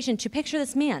meditation to picture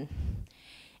this man.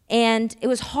 And it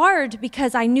was hard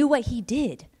because I knew what he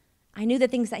did. I knew the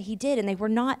things that he did, and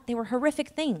they were horrific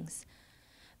things.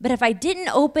 But if I didn't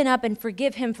open up and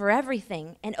forgive him for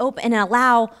everything and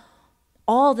allow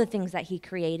all the things that he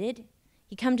created,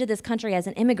 he come to this country as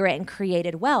an immigrant and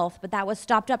created wealth, but that was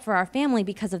stopped up for our family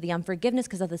because of the unforgiveness,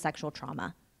 because of the sexual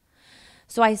trauma.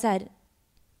 So I said,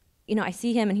 I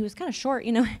see him, and he was kind of short,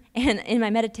 and in my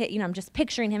meditation, I'm just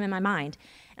picturing him in my mind.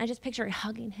 And I just picture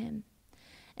hugging him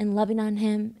and loving on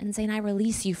him and saying, I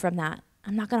release you from that.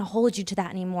 I'm not going to hold you to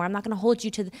that anymore. I'm not going to hold you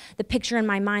to the picture in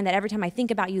my mind that every time I think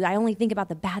about you, I only think about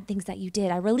the bad things that you did.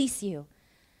 I release you.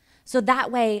 So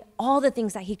that way, all the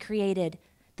things that he created,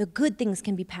 the good things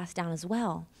can be passed down as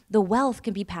well. The wealth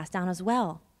can be passed down as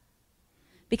well.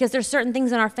 Because there's certain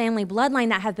things in our family bloodline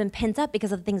that have been pent up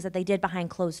because of the things that they did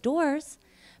behind closed doors.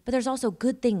 But there's also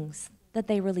good things that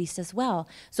they released as well.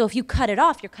 So if you cut it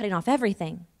off, you're cutting off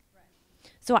everything.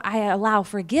 So I allow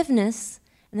forgiveness,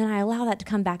 and then I allow that to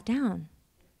come back down.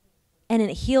 And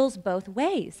it heals both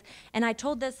ways. And I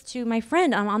told this to my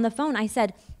friend on the phone. I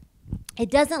said,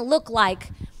 it doesn't look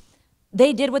like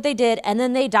they did what they did and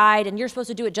then they died and you're supposed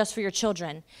to do it just for your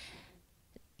children.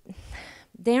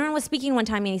 Darren was speaking one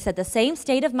time and he said, the same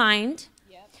state of mind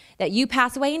that you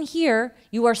pass away in here,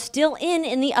 you are still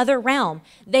in the other realm.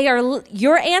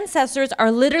 Your ancestors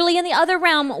are literally in the other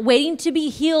realm waiting to be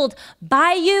healed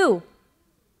by you.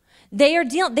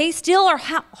 They still are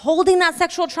holding that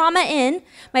sexual trauma in.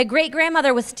 My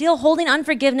great-grandmother was still holding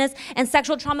unforgiveness and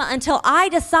sexual trauma until I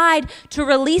decide to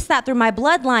release that through my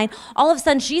bloodline. All of a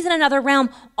sudden, she's in another realm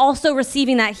also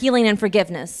receiving that healing and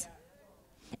forgiveness.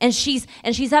 And she's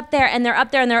up there, and they're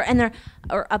up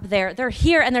there, they're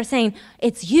here, and they're saying,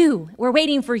 it's you. We're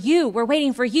waiting for you. We're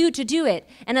waiting for you to do it.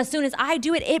 And as soon as I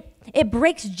do it, it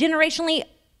breaks generationally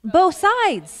both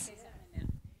sides.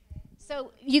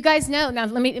 So you guys know, now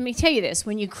let me tell you this.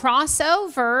 When you cross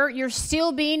over, you're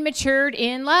still being matured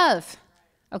in love,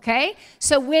 okay?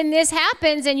 So when this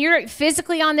happens and you're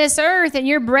physically on this earth and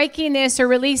you're breaking this or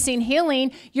releasing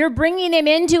healing, you're bringing them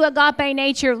into agape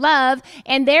nature love,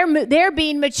 and they're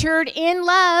being matured in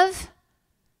love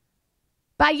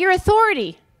by your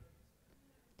authority.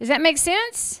 Does that make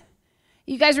sense?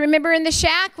 You guys remember in the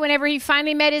shack whenever he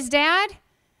finally met his dad?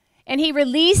 And he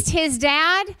released his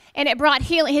dad, and it brought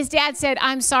healing. His dad said,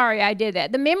 I'm sorry I did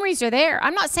that. The memories are there.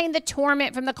 I'm not saying the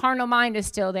torment from the carnal mind is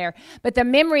still there, but the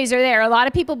memories are there. A lot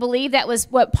of people believe that was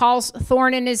what Paul's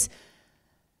thorn in his,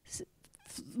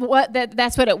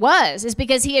 that's what it was, is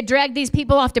because he had dragged these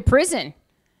people off to prison.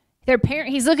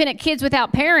 He's looking at kids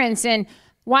without parents and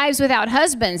wives without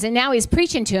husbands, and now he's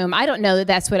preaching to them. I don't know that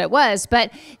that's what it was,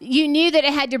 but you knew that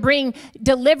it had to bring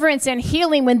deliverance and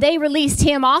healing when they released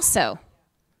him also.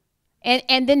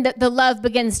 And then the love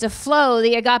begins to flow.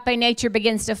 The agape nature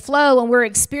begins to flow, and we're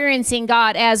experiencing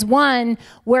God as one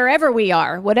wherever we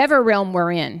are, whatever realm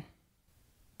we're in.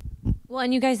 Well,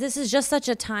 and you guys, this is just such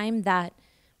a time that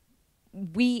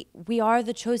we are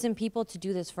the chosen people to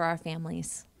do this for our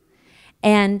families.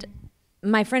 And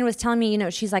my friend was telling me,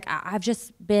 she's like, I've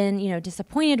just been,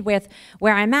 disappointed with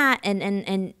where I'm at,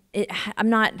 and I'm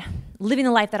not living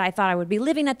the life that I thought I would be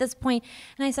living at this point.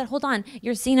 And I said, hold on,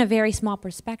 you're seeing a very small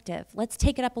perspective. Let's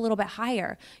take it up a little bit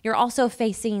higher. You're also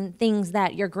facing things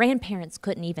that your grandparents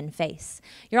couldn't even face.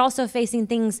 You're also facing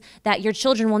things that your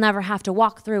children will never have to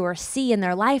walk through or see in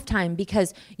their lifetime,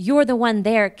 because you're the one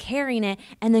there carrying it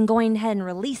and then going ahead and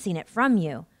releasing it from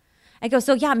you. I go,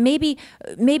 so yeah, maybe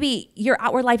your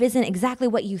outward life isn't exactly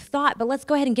what you thought, but let's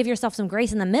go ahead and give yourself some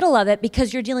grace in the middle of it,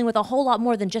 because you're dealing with a whole lot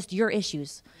more than just your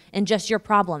issues and just your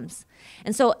problems.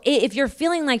 And so if you're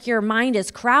feeling like your mind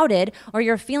is crowded, or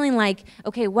you're feeling like,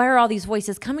 okay, where are all these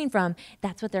voices coming from?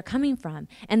 That's what they're coming from.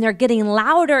 And they're getting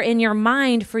louder in your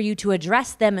mind for you to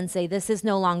address them and say, this is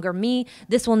no longer me.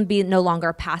 This will be no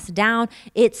longer passed down.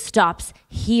 It stops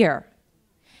here.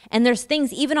 And there's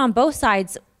things even on both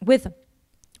sides with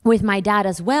my dad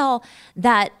as well,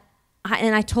 and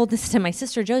I told this to my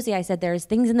sister Josie, I said, there's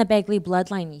things in the Begley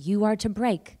bloodline you are to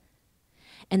break.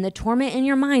 And the torment in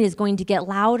your mind is going to get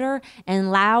louder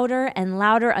and louder and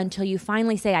louder until you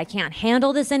finally say, I can't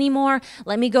handle this anymore.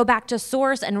 Let me go back to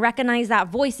source and recognize that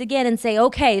voice again and say,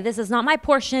 okay, this is not my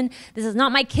portion. This is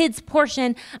not my kid's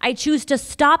portion. I choose to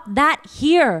stop that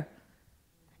here.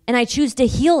 And I choose to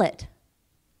heal it.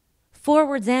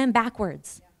 Forwards and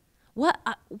backwards. What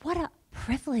a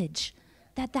privilege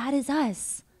that is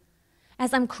us.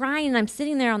 As I'm crying and I'm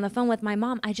sitting there on the phone with my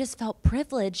mom, I just felt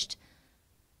privileged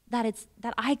that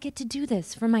I get to do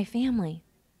this for my family,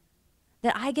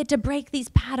 that I get to break these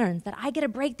patterns, that I get to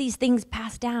break these things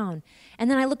passed down.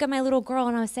 And then I look at my little girl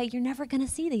and I say, you're never going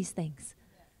to see these things.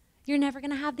 You're never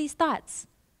going to have these thoughts.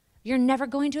 You're never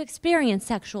going to experience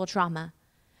sexual trauma.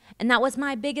 And that was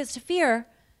my biggest fear,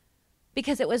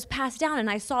 because it was passed down and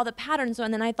I saw the patterns,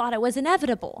 and then I thought it was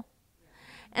inevitable.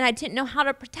 And I didn't know how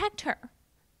to protect her.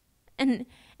 And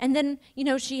then,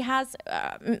 she has,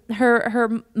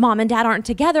 her mom and dad aren't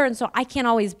together, and so I can't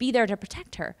always be there to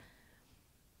protect her.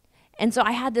 And so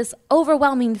I had this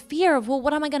overwhelming fear of, well,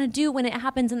 what am I going to do when it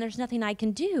happens and there's nothing I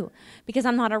can do, because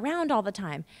I'm not around all the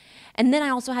time. And then I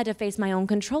also had to face my own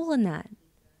control in that.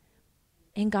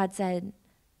 And God said,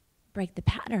 break the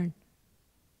pattern.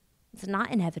 It's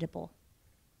not inevitable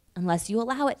unless you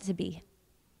allow it to be.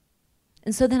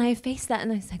 And so then I faced that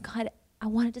and I said, God, I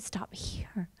wanted to stop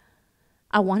here.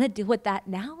 I want to deal with that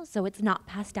now so it's not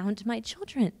passed down to my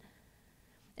children.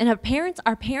 And our parents,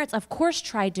 of course,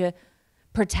 tried to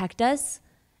protect us,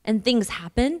 and things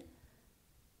happen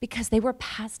because they were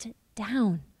passed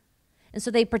down. And so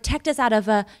they protect us out of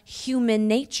a human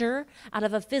nature, out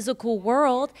of a physical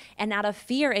world, and out of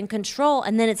fear and control,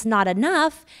 and then it's not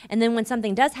enough. And then when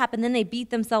something does happen, then they beat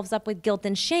themselves up with guilt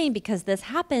and shame because this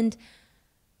happened,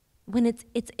 when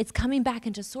it's coming back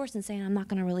into source and saying, I'm not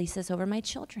going to release this over my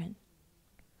children.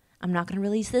 I'm not going to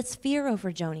release this fear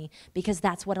over Joni, because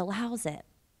that's what allows it.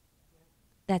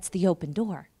 That's the open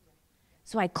door.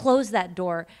 So I close that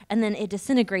door, and then it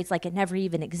disintegrates like it never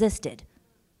even existed.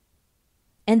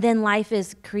 And then life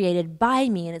is created by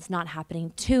me, and it's not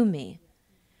happening to me.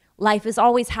 Life is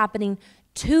always happening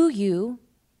to you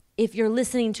if you're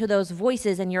listening to those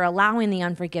voices and you're allowing the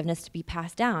unforgiveness to be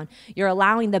passed down. You're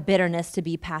allowing the bitterness to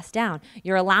be passed down.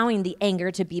 You're allowing the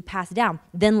anger to be passed down.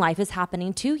 Then life is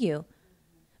happening to you.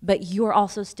 But you're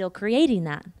also still creating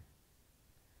that.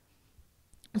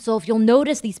 So if you'll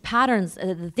notice these patterns,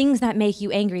 the things that make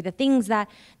you angry, the things that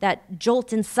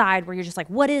jolt inside where you're just like,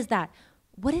 what is that?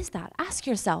 What is that? Ask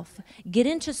yourself. Get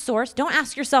into source. Don't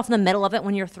ask yourself in the middle of it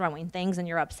when you're throwing things and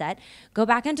you're upset. Go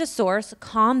back into source,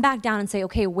 calm back down and say,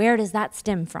 okay, where does that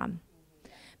stem from?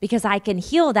 Because I can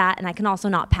heal that, and I can also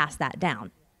not pass that down.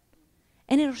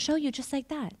 And it'll show you just like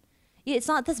that. It's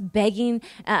not this begging.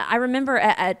 I remember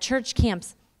at church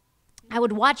camps, I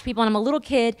would watch people, and I'm a little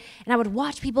kid, and I would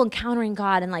watch people encountering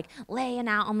God and like laying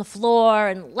out on the floor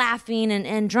and laughing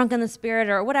and drunk in the spirit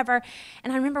or whatever.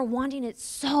 And I remember wanting it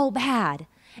so bad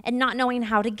and not knowing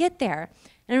how to get there.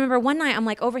 And I remember one night I'm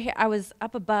like over here, I was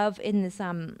up above in this,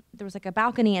 there was like a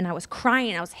balcony, and I was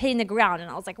crying, I was hitting the ground, and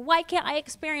I was like, why can't I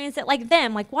experience it like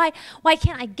them? Like, why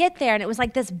can't I get there? And it was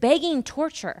like this begging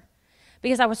torture,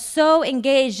 because I was so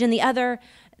engaged in the other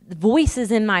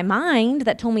voices in my mind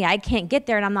that told me I can't get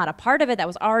there and I'm not a part of it, that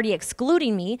was already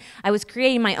excluding me. I was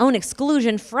creating my own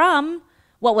exclusion from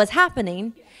what was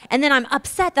happening. And then I'm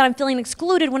upset that I'm feeling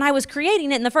excluded when I was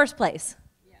creating it in the first place.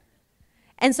 Yeah.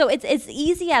 And so it's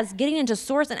easy as getting into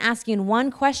source and asking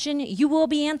one question, you will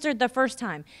be answered the first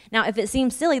time. Now, if it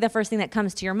seems silly, the first thing that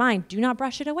comes to your mind, do not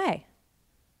brush it away.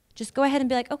 Just go ahead and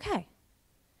be like, okay.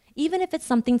 Even if it's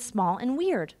something small and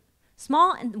weird.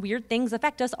 Small and weird things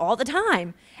affect us all the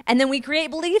time. And then we create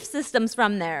belief systems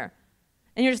from there.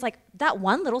 And you're just like, that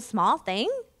one little small thing?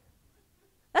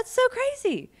 That's so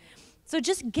crazy. So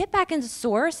just get back into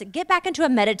source, get back into a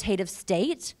meditative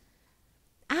state.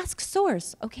 Ask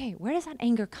source, okay, where does that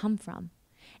anger come from?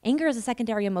 Anger is a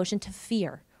secondary emotion to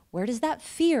fear. Where does that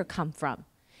fear come from?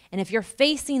 And if you're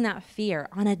facing that fear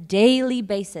on a daily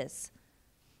basis,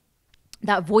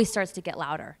 that voice starts to get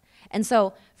louder. And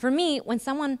so for me, when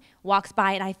someone walks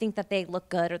by and I think that they look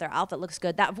good or their outfit looks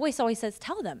good, that voice always says,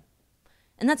 tell them.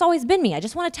 And that's always been me. I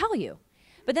just want to tell you.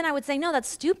 But then I would say, no, that's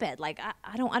stupid. Like,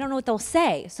 I don't know what they'll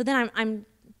say. So then I'm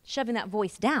shoving that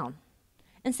voice down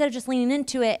instead of just leaning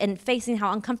into it and facing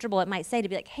how uncomfortable it might say to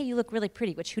be like, hey, you look really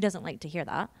pretty, which who doesn't like to hear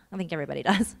that? I think everybody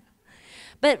does.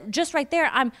 But just right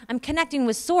there, I'm connecting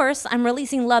with source. I'm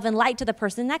releasing love and light to the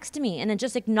person next to me and then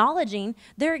just acknowledging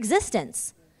their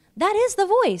existence. That is the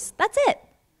voice. That's it.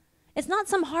 It's not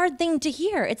some hard thing to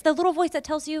hear. It's the little voice that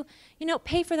tells you,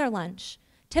 pay for their lunch,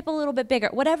 tip a little bit bigger,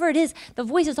 whatever it is. The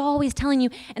voice is always telling you.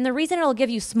 And the reason it'll give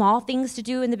you small things to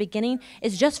do in the beginning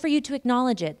is just for you to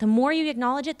acknowledge it. The more you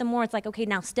acknowledge it, the more it's like, okay,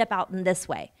 now step out in this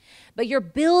way. But you're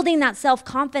building that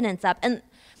self-confidence up. And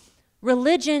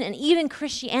religion and even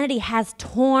Christianity has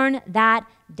torn that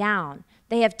down.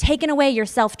 They have taken away your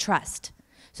self-trust.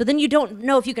 So then you don't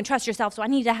know if you can trust yourself. So I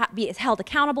need to be held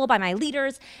accountable by my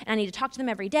leaders, and I need to talk to them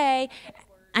every day.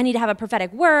 I need to have a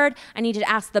prophetic word. I need to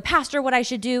ask the pastor what I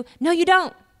should do. No, you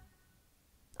don't.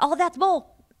 All of that's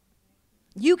bull.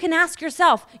 You can ask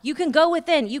yourself. You can go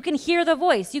within. You can hear the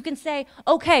voice. You can say,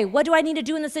 okay, what do I need to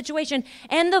do in this situation?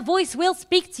 And the voice will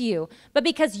speak to you. But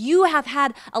because you have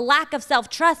had a lack of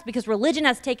self-trust, because religion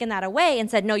has taken that away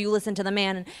and said, no, you listen to the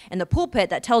man in the pulpit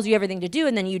that tells you everything to do,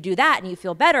 and then you do that and you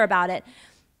feel better about it.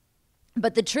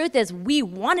 But the truth is, we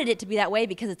wanted it to be that way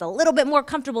because it's a little bit more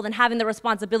comfortable than having the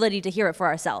responsibility to hear it for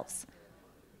ourselves.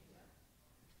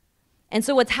 And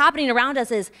so what's happening around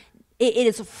us is it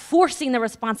is forcing the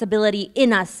responsibility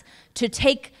in us to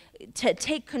take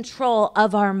control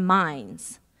of our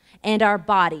minds and our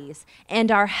bodies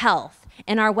and our health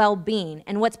and our well-being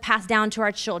and what's passed down to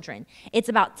our children. It's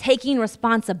about taking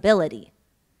responsibility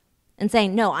and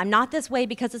saying, no, I'm not this way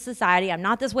because of society. I'm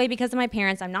not this way because of my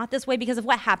parents. I'm not this way because of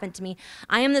what happened to me.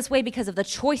 I am this way because of the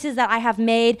choices that I have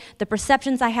made, the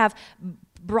perceptions I have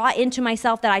brought into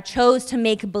myself that I chose to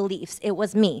make beliefs. It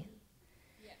was me.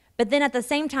 Yeah. But then at the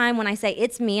same time, when I say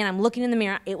it's me and I'm looking in the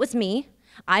mirror, it was me.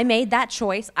 I made that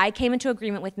choice. I came into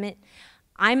agreement with it.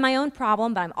 I'm my own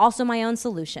problem, but I'm also my own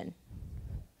solution.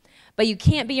 But you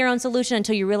can't be your own solution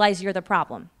until you realize you're the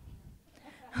problem.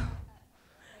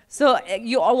 So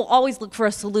you will always look for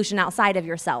a solution outside of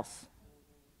yourself.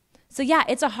 So yeah,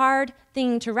 it's a hard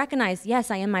thing to recognize, yes,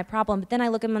 I am my problem, but then I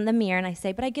look in the mirror and I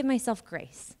say, but I give myself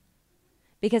grace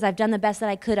because I've done the best that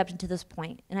I could up to this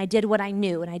point, and I did what I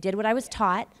knew, and I did what I was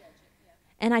taught,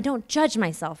 and I don't judge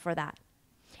myself for that.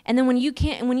 And then when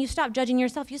you stop judging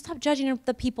yourself, you stop judging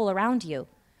the people around you.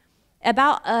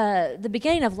 About the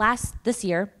beginning of this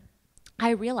year, I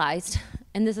realized,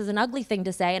 and this is an ugly thing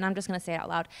to say, and I'm just going to say it out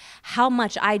loud, how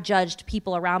much I judged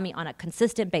people around me on a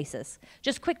consistent basis.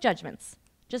 Just quick judgments,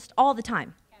 just all the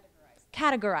time.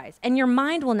 Categorize. And your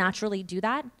mind will naturally do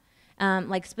that.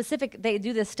 They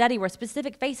do this study where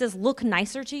specific faces look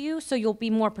nicer to you, so you'll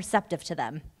be more perceptive to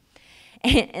them.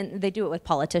 And they do it with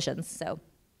politicians, so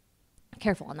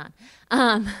careful on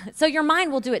that. So your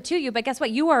mind will do it to you, but guess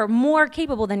what? You are more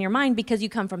capable than your mind because you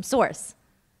come from source.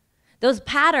 Those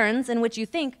patterns in which you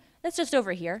think, that's just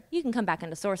over here, you can come back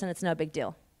into source and it's no big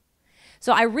deal.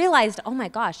 So I realized, oh my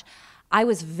gosh, I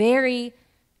was very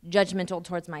judgmental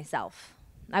towards myself.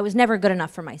 I was never good enough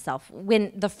for myself.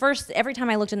 Every time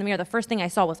I looked in the mirror, the first thing I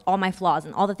saw was all my flaws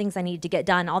and all the things I needed to get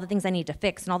done, all the things I needed to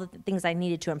fix, and all the things I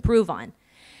needed to improve on.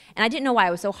 And I didn't know why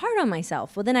I was so hard on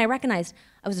myself. Well, then I recognized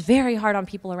I was very hard on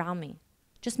people around me,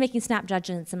 just making snap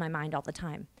judgments in my mind all the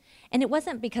time. And it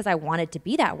wasn't because I wanted to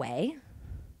be that way.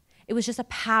 It was just a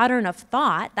pattern of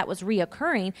thought that was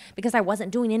reoccurring because I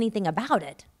wasn't doing anything about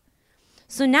it.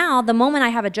 So now, the moment I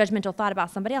have a judgmental thought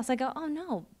about somebody else, I go, oh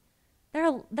no,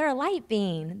 they're a light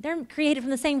being. They're created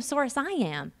from the same source I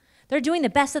am. They're doing the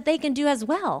best that they can do as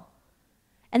well.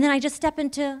 And then I just step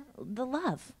into the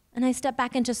love, and I step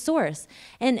back into source.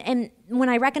 And when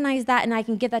I recognize that and I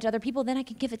can give that to other people, then I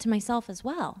can give it to myself as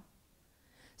well.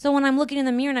 So when I'm looking in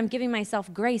the mirror and I'm giving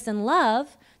myself grace and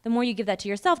love, the more you give that to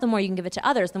yourself, the more you can give it to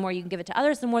others. The more you can give it to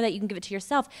others, the more that you can give it to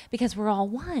yourself, because we're all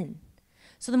one.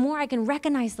 So the more I can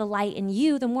recognize the light in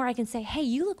you, the more I can say, hey,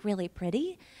 you look really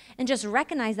pretty, and just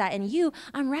recognize that in you.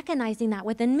 I'm recognizing that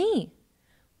within me.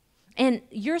 And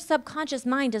your subconscious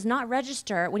mind does not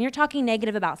register when you're talking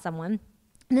negative about someone.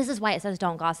 And this is why it says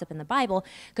don't gossip in the Bible,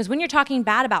 because when you're talking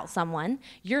bad about someone,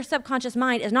 your subconscious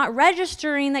mind is not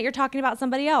registering that you're talking about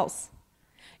somebody else.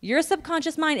 Your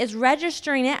subconscious mind is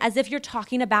registering it as if you're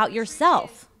talking about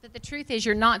yourself. But the truth is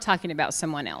you're not talking about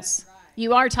someone else.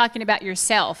 You are talking about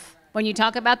yourself. When you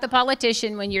talk about the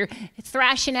politician, when you're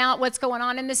thrashing out what's going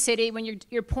on in the city, when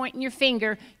you're pointing your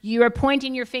finger, you are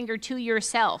pointing your finger to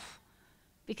yourself,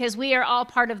 because we are all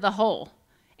part of the whole.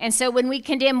 And so when we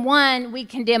condemn one, we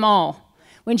condemn all.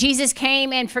 When Jesus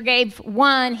came and forgave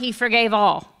one, he forgave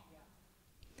all.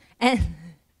 And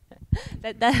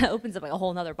that opens up like a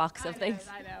whole nother box of things.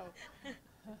 I know.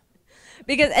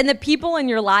 And the people in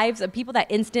your lives, the people that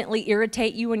instantly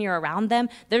irritate you when you're around them,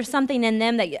 there's something in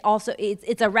them that also,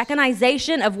 it's a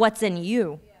recognition of what's in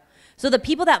you. So the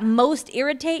people that most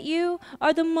irritate you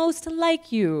are the most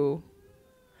like you.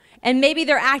 And maybe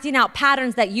they're acting out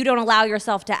patterns that you don't allow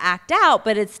yourself to act out,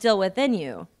 but it's still within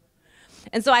you.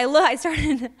 And so I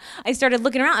started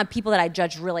looking around at people that I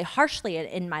judged really harshly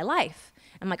in my life.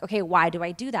 I'm like, okay, why do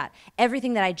I do that?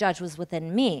 Everything that I judged was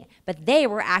within me, but they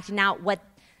were acting out what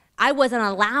I wasn't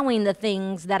allowing, the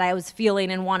things that I was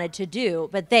feeling and wanted to do,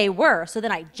 but they were. So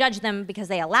then I judged them because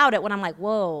they allowed it, when I'm like,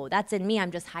 whoa, that's in me,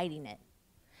 I'm just hiding it.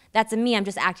 That's in me, I'm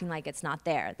just acting like it's not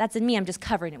there. That's in me, I'm just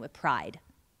covering it with pride.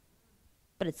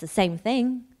 But it's the same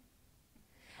thing.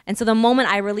 And so the moment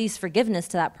I release forgiveness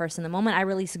to that person, the moment I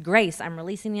release grace, I'm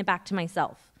releasing it back to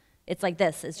myself. It's like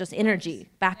this. It's just energy,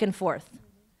 back and forth.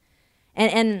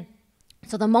 And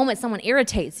so the moment someone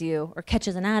irritates you or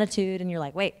catches an attitude and you're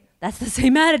like, wait, that's the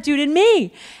same attitude in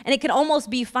me. And it can almost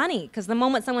be funny, because the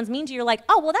moment someone's mean to you, you're like,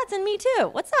 oh, well, that's in me too.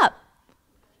 What's up?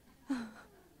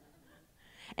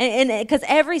 And because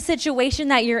every situation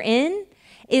that you're in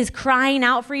is crying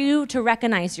out for you to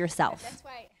recognize yourself.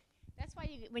 That's why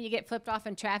when you get flipped off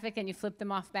in traffic and you flip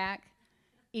them off back,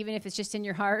 even if it's just in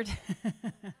your heart,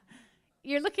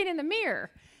 you're looking in the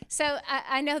mirror. So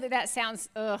I know that sounds,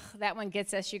 that one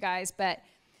gets us, you guys, but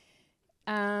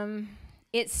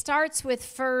it starts with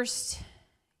first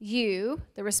you,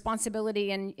 the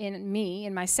responsibility in me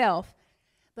and myself,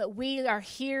 but we are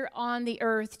here on the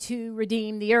earth to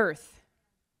redeem the earth.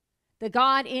 The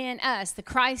God in us, the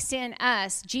Christ in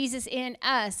us, Jesus in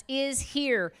us is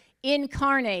here,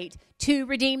 incarnate, to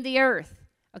redeem the earth,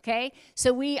 okay?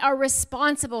 So we are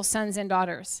responsible sons and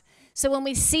daughters. So when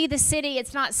we see the city,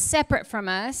 it's not separate from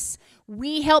us.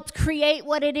 We helped create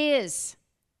what it is.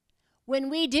 When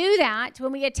we do that,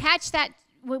 when we attach that,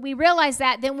 when we realize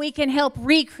that, then we can help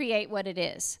recreate what it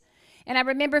is. And I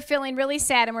remember feeling really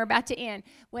sad, and we're about to end,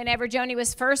 whenever Joni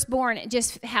was first born,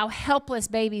 just how helpless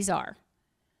babies are.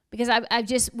 Because I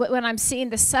just, when I'm seeing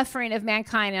the suffering of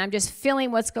mankind and I'm just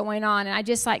feeling what's going on, and I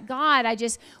just like, God,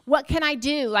 what can I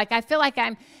do? Like, I feel like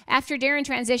after Darren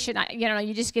transition,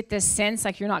 you just get this sense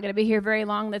like you're not going to be here very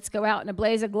long. Let's go out in a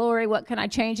blaze of glory. What can I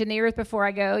change in the earth before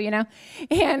I go,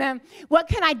 And what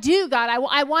can I do, God?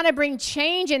 I want to bring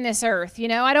change in this earth,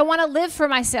 I don't want to live for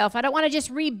myself. I don't want to just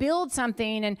rebuild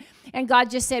something. And God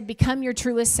just said, become your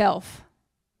truest self.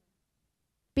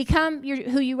 Become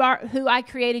who you are, who I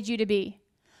created you to be.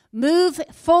 Move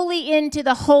fully into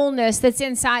the wholeness that's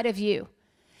inside of you,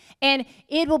 and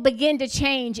it will begin to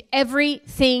change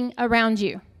everything around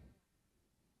you.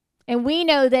 And we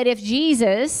know that if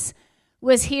Jesus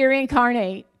was here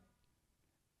incarnate,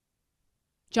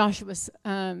 Joseph's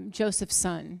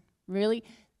son, really,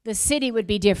 the city would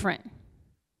be different.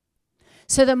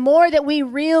 So the more that we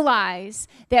realize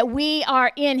that we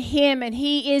are in him and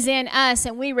he is in us,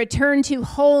 and we return to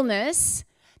wholeness,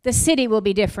 the city will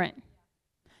be different.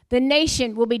 The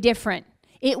nation will be different.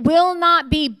 It will not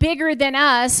be bigger than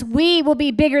us. We will be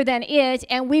bigger than it,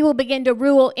 and we will begin to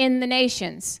rule in the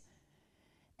nations.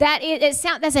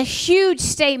 That's a huge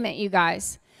statement, you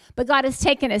guys. But God has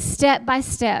taken us step by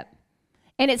step,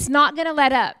 and it's not going to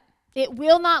let up. It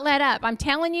will not let up. I'm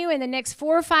telling you, in the next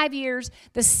 4 or 5 years,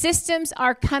 the systems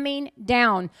are coming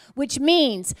down, which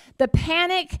means the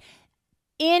panic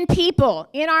in people,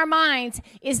 in our minds,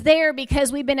 is there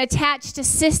because we've been attached to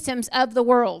systems of the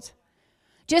world.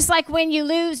 Just like when you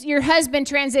lose your husband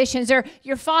transitions, or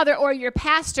your father or your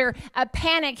pastor, a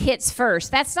panic hits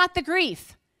first. That's not the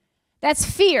grief. That's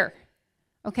fear,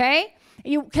 okay?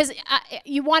 Because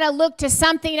you want to look to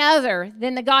something other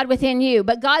than the God within you.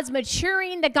 But God's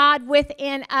maturing the God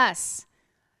within us.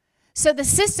 So the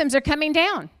systems are coming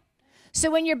down. So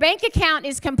when your bank account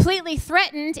is completely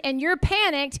threatened and you're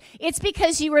panicked, it's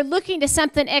because you are looking to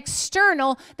something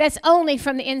external that's only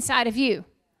from the inside of you.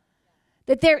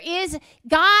 That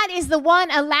God is the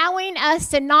one allowing us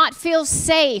to not feel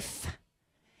safe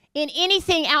in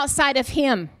anything outside of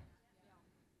him.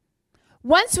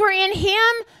 Once we're in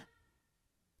him,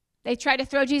 They try to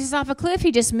throw Jesus off a cliff.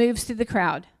 He just moves through the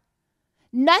crowd.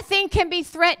 Nothing can be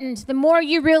threatened the more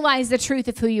you realize the truth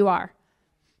of who you are.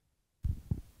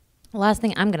 The last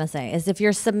thing I'm going to say is if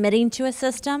you're submitting to a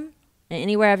system in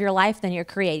anywhere of your life, then you're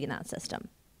creating that system.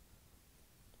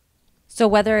 So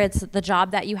whether it's the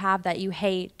job that you have that you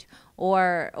hate,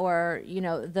 or you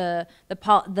know the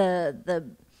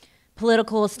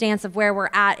political stance of where we're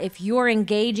at, if you're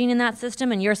engaging in that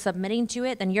system and you're submitting to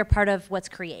it, then you're part of what's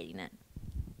creating it.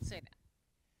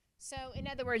 So in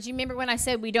other words, you remember when I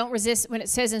said we don't resist, when it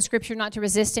says in Scripture not to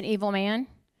resist an evil man?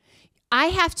 I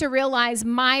have to realize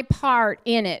my part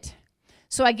in it.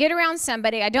 So I get around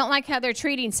somebody, I don't like how they're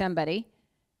treating somebody.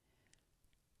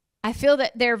 I feel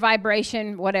that their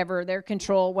vibration, whatever, their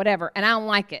control, whatever, and I don't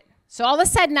like it. So all of a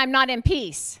sudden, I'm not in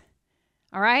peace,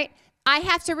 all right? I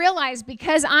have to realize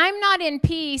because I'm not in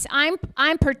peace, I'm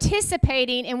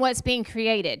participating in what's being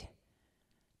created.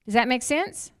 Does that make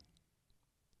sense?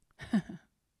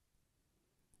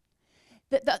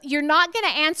 You're not going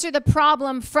to answer the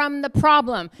problem from the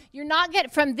problem. You're not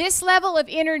getting from this level of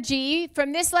energy,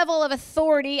 from this level of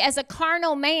authority as a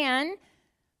carnal man.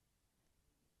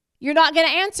 You're not going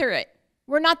to answer it.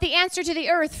 We're not the answer to the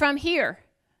earth from here.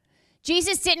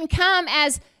 Jesus didn't come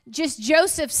as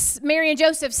just Mary and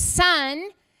Joseph's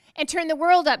son and turn the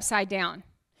world upside down.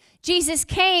 Jesus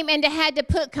came and had to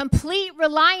put complete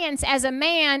reliance as a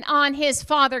man on his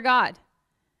Father God.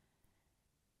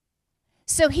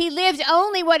 So he lived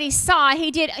only what he saw.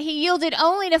 He yielded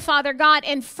only to Father God.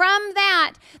 And from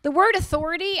that, the word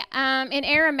authority in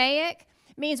Aramaic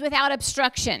means without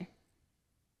obstruction.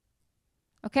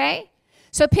 Okay?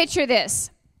 So picture this.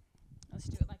 Let's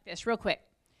do it like this real quick.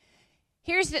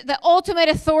 Here's the ultimate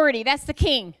authority. That's the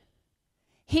king.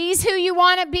 He's who you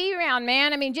want to be around,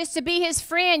 man. I mean, just to be his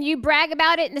friend, you brag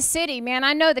about it in the city. Man,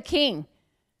 I know the king.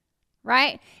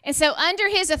 Right? And so under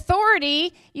his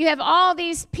authority, you have all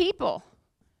these people.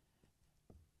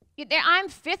 I'm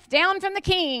 5th down from the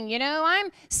king, you know. I'm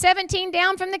 17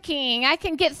 down from the king. I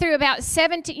can get through about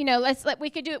 17, you know, we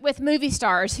could do it with movie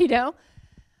stars, you know.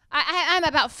 I'm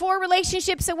about 4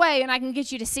 relationships away, and I can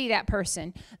get you to see that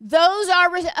person. Those are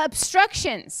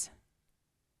obstructions.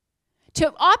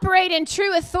 To operate in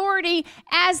true authority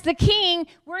as the king,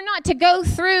 we're not to go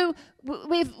through,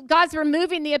 God's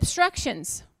removing the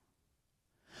obstructions.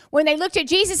 When they looked at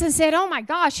Jesus and said, oh my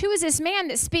gosh, who is this man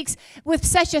that speaks with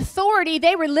such authority?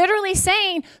 They were literally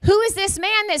saying, who is this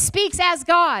man that speaks as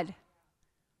God?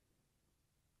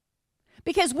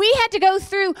 Because we had to go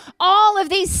through all of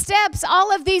these steps,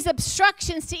 all of these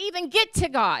obstructions to even get to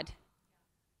God.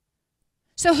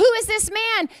 So who is this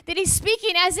man that he's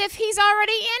speaking as if he's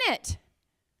already in it?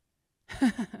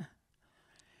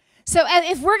 So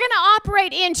if we're going to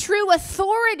operate in true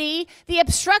authority, the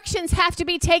obstructions have to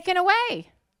be taken away.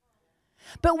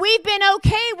 But we've been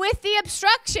okay with the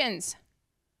obstructions.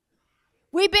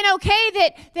 We've been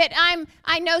okay that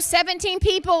I know 17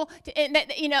 people,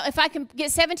 that, you know, if I can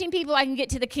get 17 people, I can get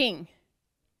to the king.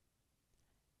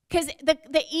 Because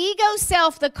the ego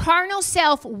self, the carnal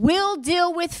self, will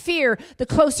deal with fear the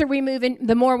closer we move in,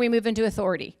 the more we move into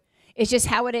authority. It's just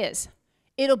how it is.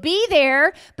 It'll be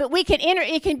there, but we can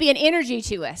it can be an energy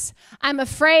to us. I'm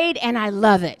afraid and I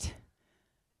love it.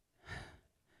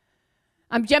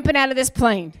 I'm jumping out of this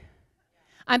plane.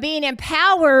 I'm being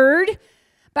empowered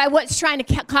by what's trying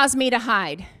to cause me to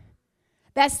hide.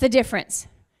 That's the difference.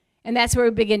 And that's where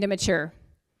we begin to mature.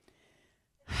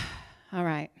 All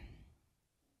right.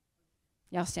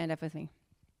 Y'all stand up with me.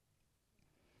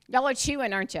 Y'all are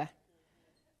chewing, aren't you?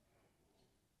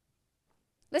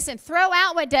 Listen, throw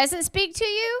out what doesn't speak to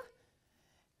you.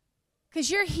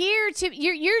 Because you're here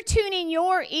you're tuning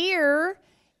your ear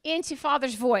into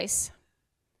Father's voice.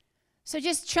 So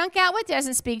just chunk out what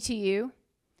doesn't speak to you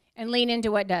and lean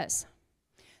into what does.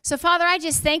 So, Father, I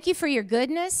just thank you for your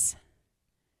goodness.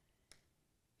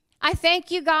 I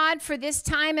thank you, God, for this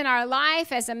time in our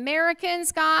life as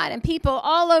Americans, God, and people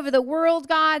all over the world,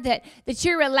 God, that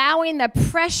you're allowing the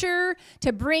pressure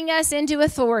to bring us into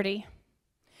authority.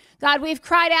 God, we've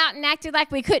cried out and acted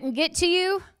like we couldn't get to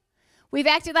you. We've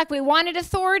acted like we wanted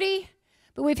authority,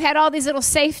 but we've had all these little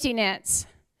safety nets.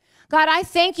 God, I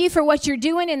thank you for what you're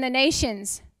doing in the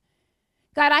nations.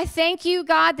 God, I thank you,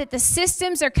 God, that the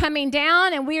systems are coming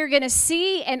down and we are going to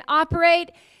see and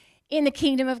operate in the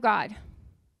kingdom of God.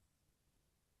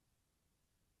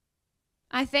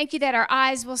 I thank you that our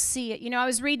eyes will see it. You know, I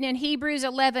was reading in Hebrews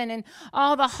 11 and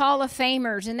all the Hall of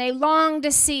Famers, and they longed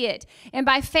to see it. And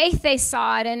by faith they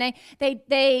saw it, and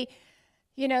they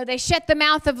shut the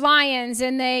mouth of lions,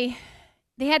 and they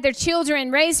had their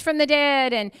children raised from the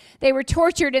dead, and they were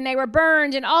tortured and they were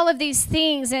burned and all of these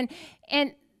things. And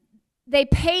they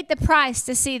paid the price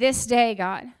to see this day,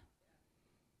 God.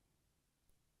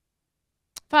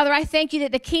 Father, I thank you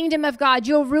that the kingdom of God,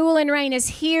 your rule and reign is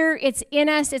here, it's in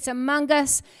us, it's among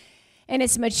us, and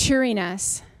it's maturing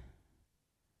us.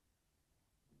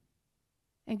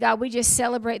 And God, we just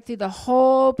celebrate through the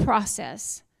whole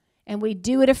process, and we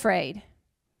do it afraid.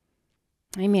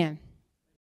 Amen.